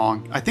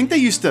song. I think they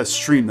used to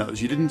stream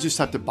those. You didn't just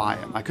have to buy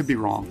them. I could be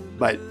wrong,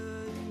 but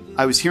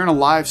I was hearing a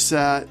live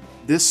set.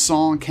 This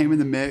song came in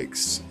the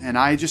mix, and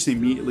I just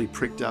immediately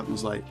pricked up and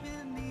was like,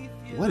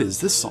 what is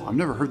this song? I've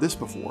never heard this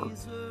before.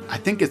 I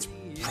think it's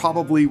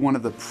probably one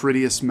of the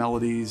prettiest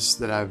melodies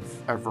that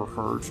I've ever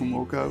heard from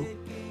Wilco.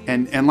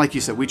 And like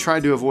you said, we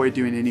tried to avoid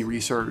doing any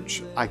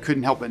research. I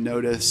couldn't help but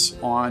notice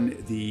on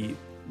the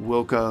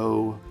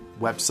Wilco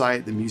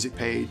website, the music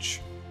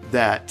page,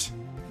 that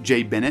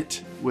Jay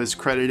Bennett was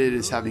credited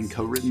as having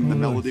co-written the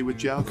melody with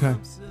Jeff. Okay.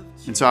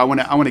 And so I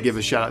want to give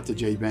a shout out to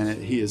Jay Bennett.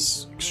 He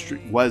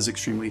was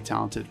extremely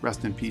talented.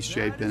 Rest in peace,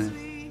 Jay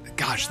Bennett.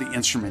 Gosh, the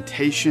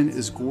instrumentation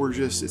is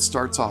gorgeous. It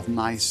starts off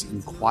nice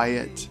and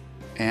quiet,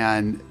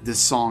 and this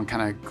song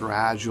kind of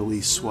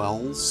gradually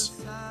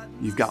swells.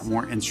 You've got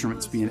more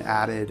instruments being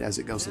added as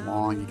it goes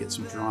along. You get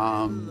some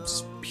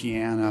drums,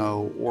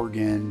 piano,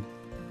 organ,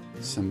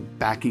 some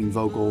backing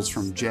vocals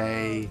from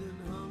Jay.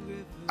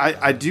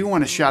 I do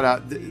want to shout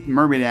out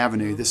Mermaid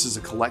Avenue. This is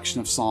a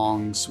collection of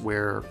songs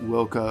where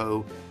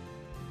Wilco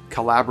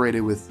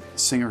collaborated with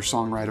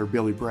singer-songwriter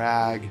Billy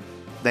Bragg.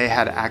 They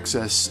had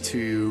access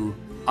to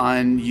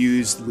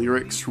unused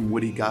lyrics from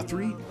Woody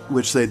Guthrie,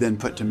 which they then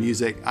put to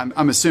music.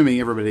 I'm assuming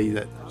everybody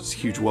that's a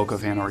huge Wilco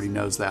fan already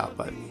knows that,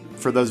 but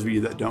for those of you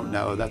that don't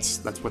know,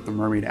 that's what the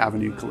Mermaid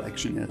Avenue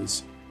collection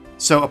is.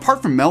 So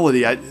apart from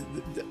melody,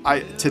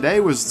 today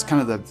was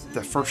kind of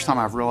the first time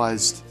I've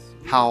realized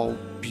how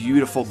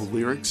beautiful the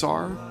lyrics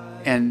are,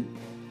 and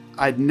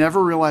I'd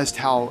never realized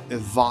how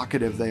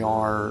evocative they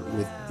are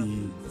with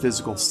the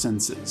physical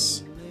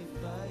senses.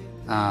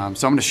 So I'm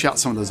going to shout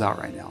some of those out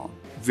right now.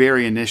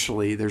 Very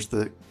initially, there's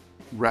the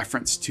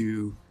reference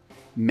to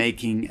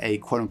making a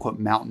quote-unquote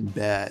mountain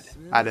bed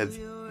out of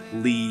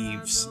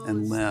leaves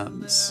and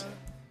limbs.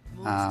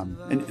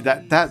 And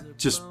that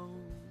just,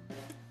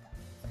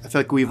 I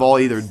feel like we've all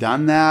either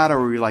done that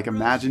or we like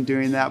imagined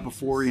doing that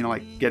before,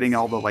 like getting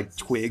all the like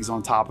twigs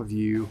on top of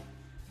you.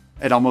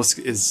 It almost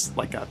is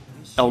like a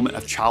element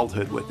of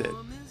childhood with it.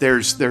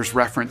 There's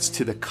reference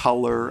to the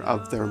color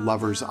of their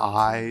lover's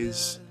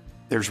eyes.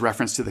 There's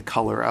reference to the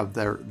color of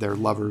their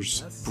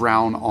lover's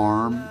brown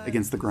arm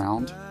against the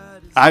ground.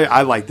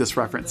 I like this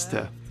reference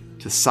to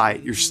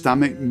sight. Your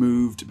stomach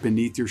moved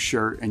beneath your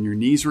shirt and your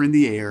knees were in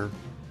the air.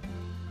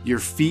 Your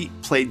feet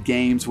played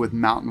games with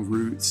mountain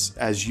roots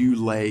as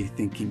you lay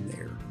thinking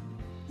there.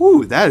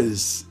 Ooh, that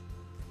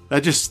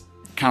just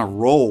kind of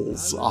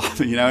rolls off,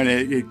 and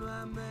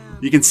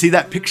you can see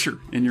that picture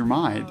in your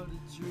mind.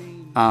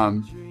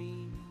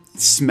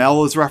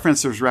 Smell is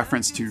referenced. There's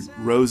reference to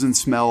rosin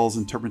smells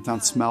and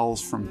turpentine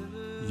smells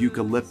from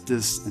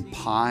eucalyptus and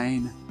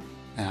pine.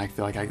 And I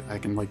feel like I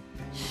can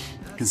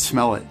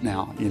smell it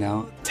now,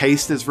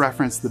 Taste is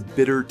referenced, the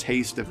bitter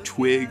taste of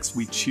twigs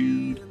we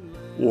chewed,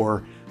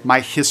 or my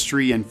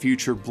history and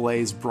future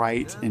blaze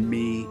bright in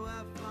me,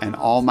 and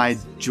all my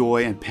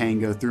joy and pain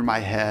go through my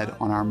head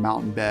on our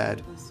mountain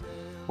bed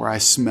where I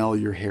smell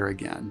your hair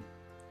again.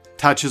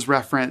 Touch is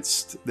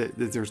referenced.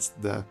 There's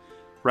the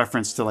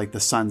reference to like the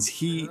sun's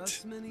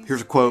heat.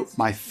 Here's a quote,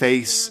 my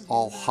face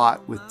all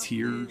hot with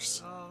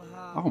tears.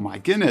 Oh my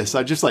goodness.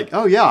 I just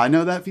oh yeah, I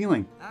know that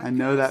feeling.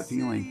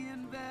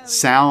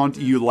 Sound,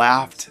 you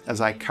laughed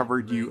as I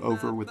covered you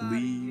over with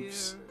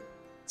leaves.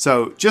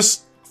 So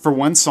just for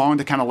one song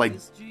to kind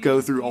of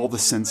go through all the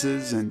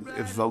senses and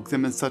evoke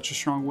them in such a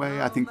strong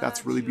way, I think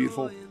that's really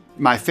beautiful.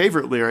 My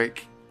favorite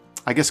lyric,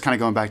 I guess kind of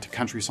going back to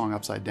Country Song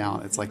Upside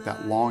Down, it's like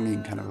that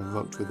longing kind of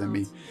evoked within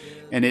me.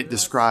 And it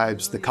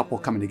describes the couple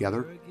coming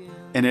together.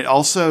 And it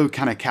also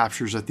kind of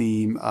captures a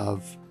theme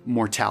of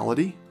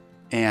mortality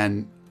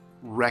and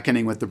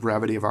reckoning with the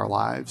brevity of our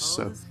lives.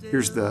 So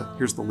here's the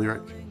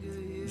lyric.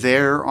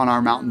 There on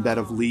our mountain bed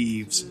of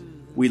leaves,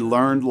 we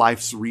learned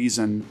life's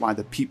reason why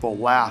the people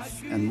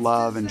laugh and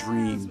love and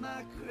dream.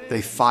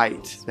 They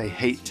fight, they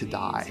hate to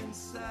die.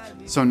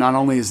 So not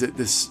only is it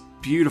this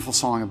beautiful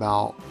song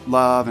about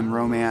love and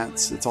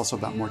romance, it's also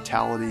about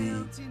mortality.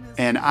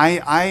 And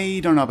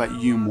I don't know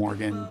about you,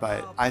 Morgan,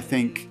 but I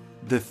think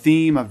the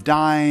theme of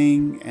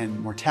dying and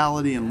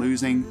mortality and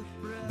losing,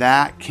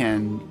 that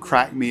can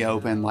crack me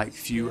open like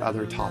few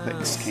other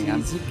topics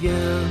can.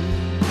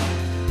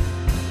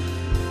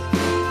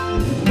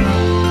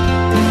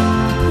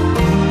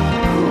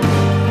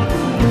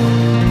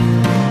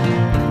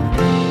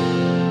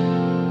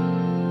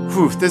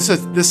 Whew, this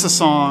is a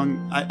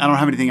song, I don't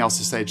have anything else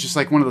to say. It's just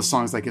like one of those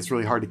songs it's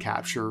really hard to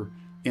capture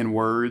in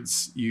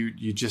words.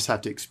 You just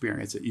have to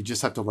experience it. You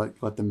just have to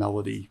let the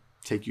melody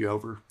take you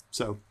over.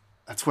 So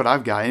that's what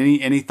I've got.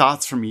 Any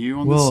thoughts from you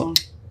on this song?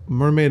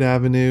 Mermaid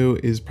Avenue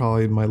is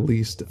probably my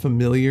least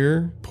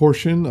familiar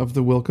portion of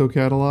the Wilco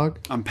catalog.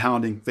 I'm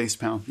pounding, face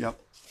pound, yep.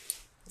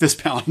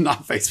 Fist pound,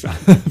 not face pound.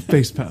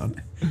 Face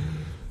pound.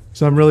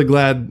 So I'm really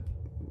glad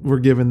we're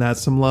giving that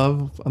some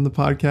love on the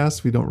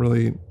podcast. We don't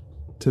really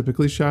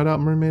typically shout out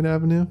Mermaid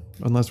Avenue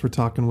unless we're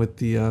talking with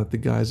the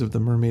guys of the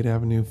Mermaid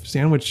Avenue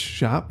Sandwich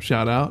Shop.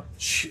 Shout out.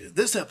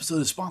 This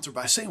episode is sponsored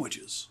by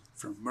sandwiches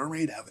from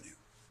Mermaid Avenue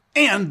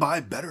and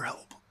by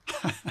BetterHelp.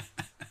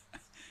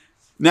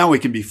 Now we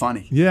can be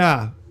funny.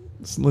 Yeah,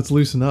 let's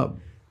loosen up.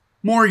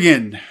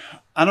 Morgan,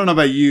 I don't know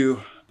about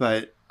you,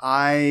 but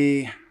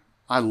I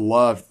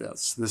loved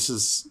this. This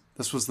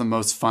was the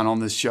most fun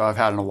on this show I've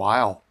had in a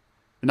while.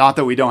 Not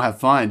that we don't have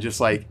fun,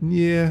 just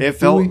it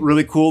felt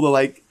really cool to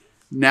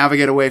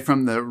navigate away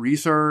from the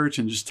research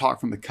and just talk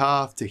from the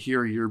cuff to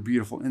hear your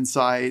beautiful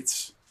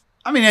insights.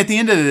 I mean, at the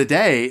end of the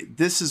day,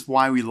 this is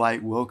why we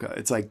like Wilco.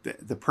 It's like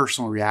the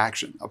personal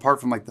reaction, apart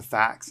from like the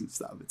facts and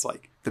stuff. It's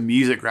like the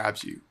music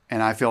grabs you.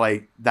 And I feel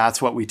like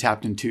that's what we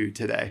tapped into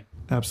today.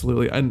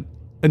 Absolutely. And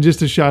just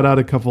to shout out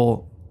a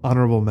couple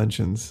honorable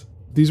mentions.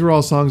 These were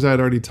all songs I had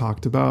already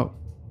talked about.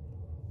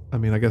 I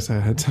mean, I guess I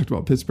had talked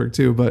about Pittsburgh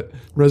too, but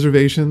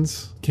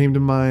Reservations came to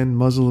mind,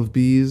 Muzzle of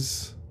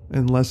Bees,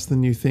 and Less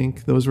Than You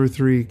Think. Those were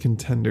 3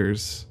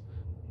 contenders.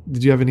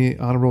 Did you have any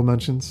honorable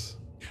mentions?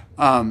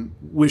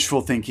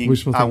 Wishful thinking,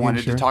 I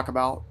wanted to talk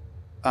about.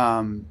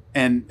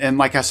 And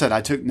like I said, I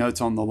took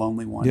notes on The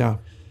Lonely One. Yeah.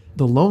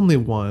 The Lonely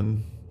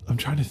One, I'm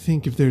trying to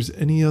think if there's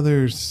any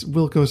other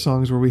Wilco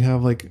songs where we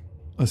have like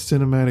a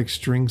cinematic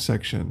string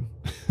section.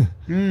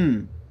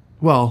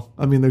 Well,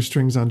 I mean, there's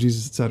strings on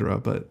Jesus, etc.,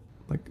 but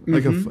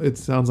it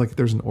sounds like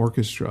there's an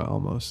orchestra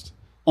almost.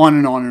 On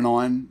and on and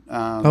on.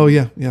 Oh,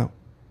 yeah.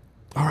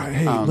 All right.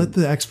 Hey, let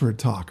the expert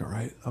talk. All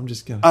right. I'm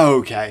just going to. Oh,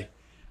 okay.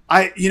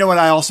 You know what?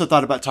 I also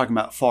thought about talking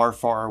about Far,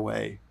 Far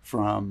Away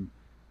from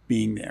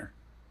Being There.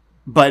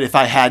 But if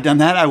I had done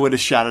that, I would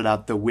have shouted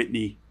out the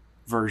Whitney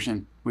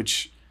version,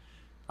 which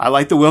I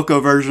like the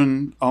Wilco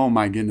version. Oh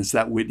my goodness,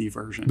 that Whitney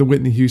version. The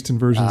Whitney Houston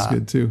version is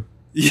good too.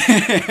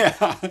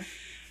 Yeah.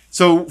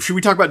 So should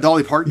we talk about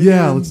Dolly Parton?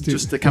 Yeah, let's do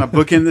just to kind of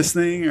bookend this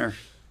thing. Or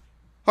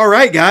all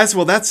right, guys.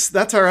 Well,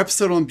 that's our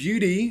episode on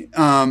beauty.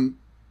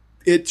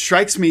 It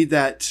strikes me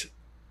that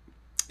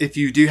if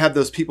you do have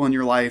those people in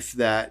your life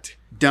that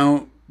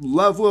don't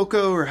love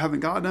Wilco or haven't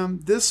gotten them,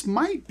 this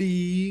might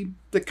be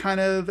the kind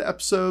of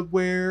episode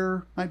where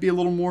it might be a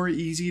little more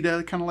easy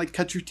to kind of like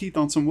cut your teeth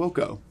on some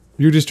Wilco.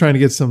 You're just trying to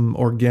get some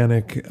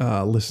organic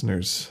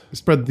listeners.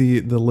 Spread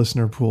the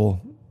listener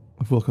pool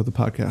of Wilco the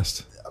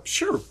podcast.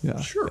 Sure.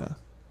 Yeah. Sure. Yeah.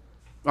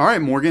 All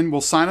right, Morgan,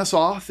 we'll sign us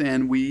off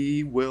and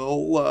we'll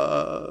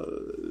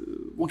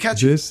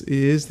catch you. This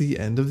is the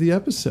end of the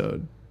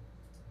episode.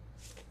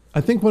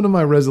 I think one of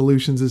my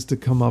resolutions is to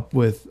come up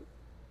with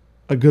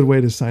a good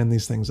way to sign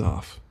these things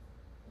off.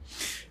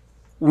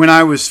 When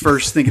I was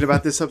first thinking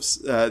about this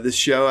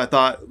show, I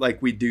thought like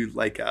we'd do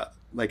like a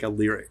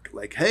lyric,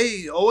 like,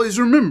 "Hey, always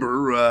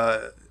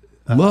remember,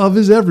 love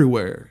is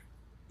everywhere."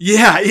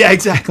 Yeah,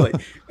 exactly.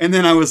 And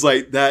then I was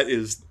like,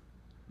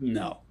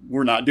 no,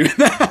 we're not doing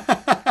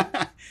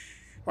that.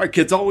 All right,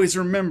 kids, always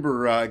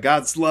remember,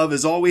 God's love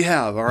is all we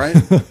have. All right.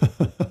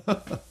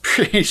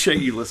 Appreciate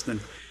you listening.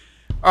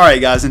 All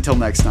right, guys, until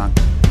next time.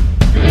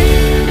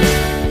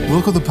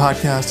 Wilco the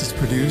Podcast is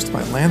produced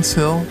by Lance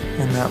Hill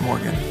and Matt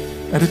Morgan.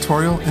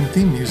 Editorial and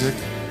theme music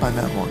by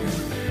Matt Morgan.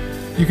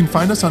 You can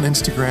find us on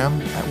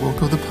Instagram at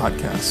Wilco the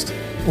Podcast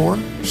or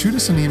shoot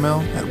us an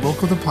email at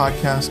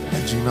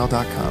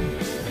wilcothepodcast@gmail.com.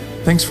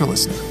 Thanks for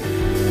listening.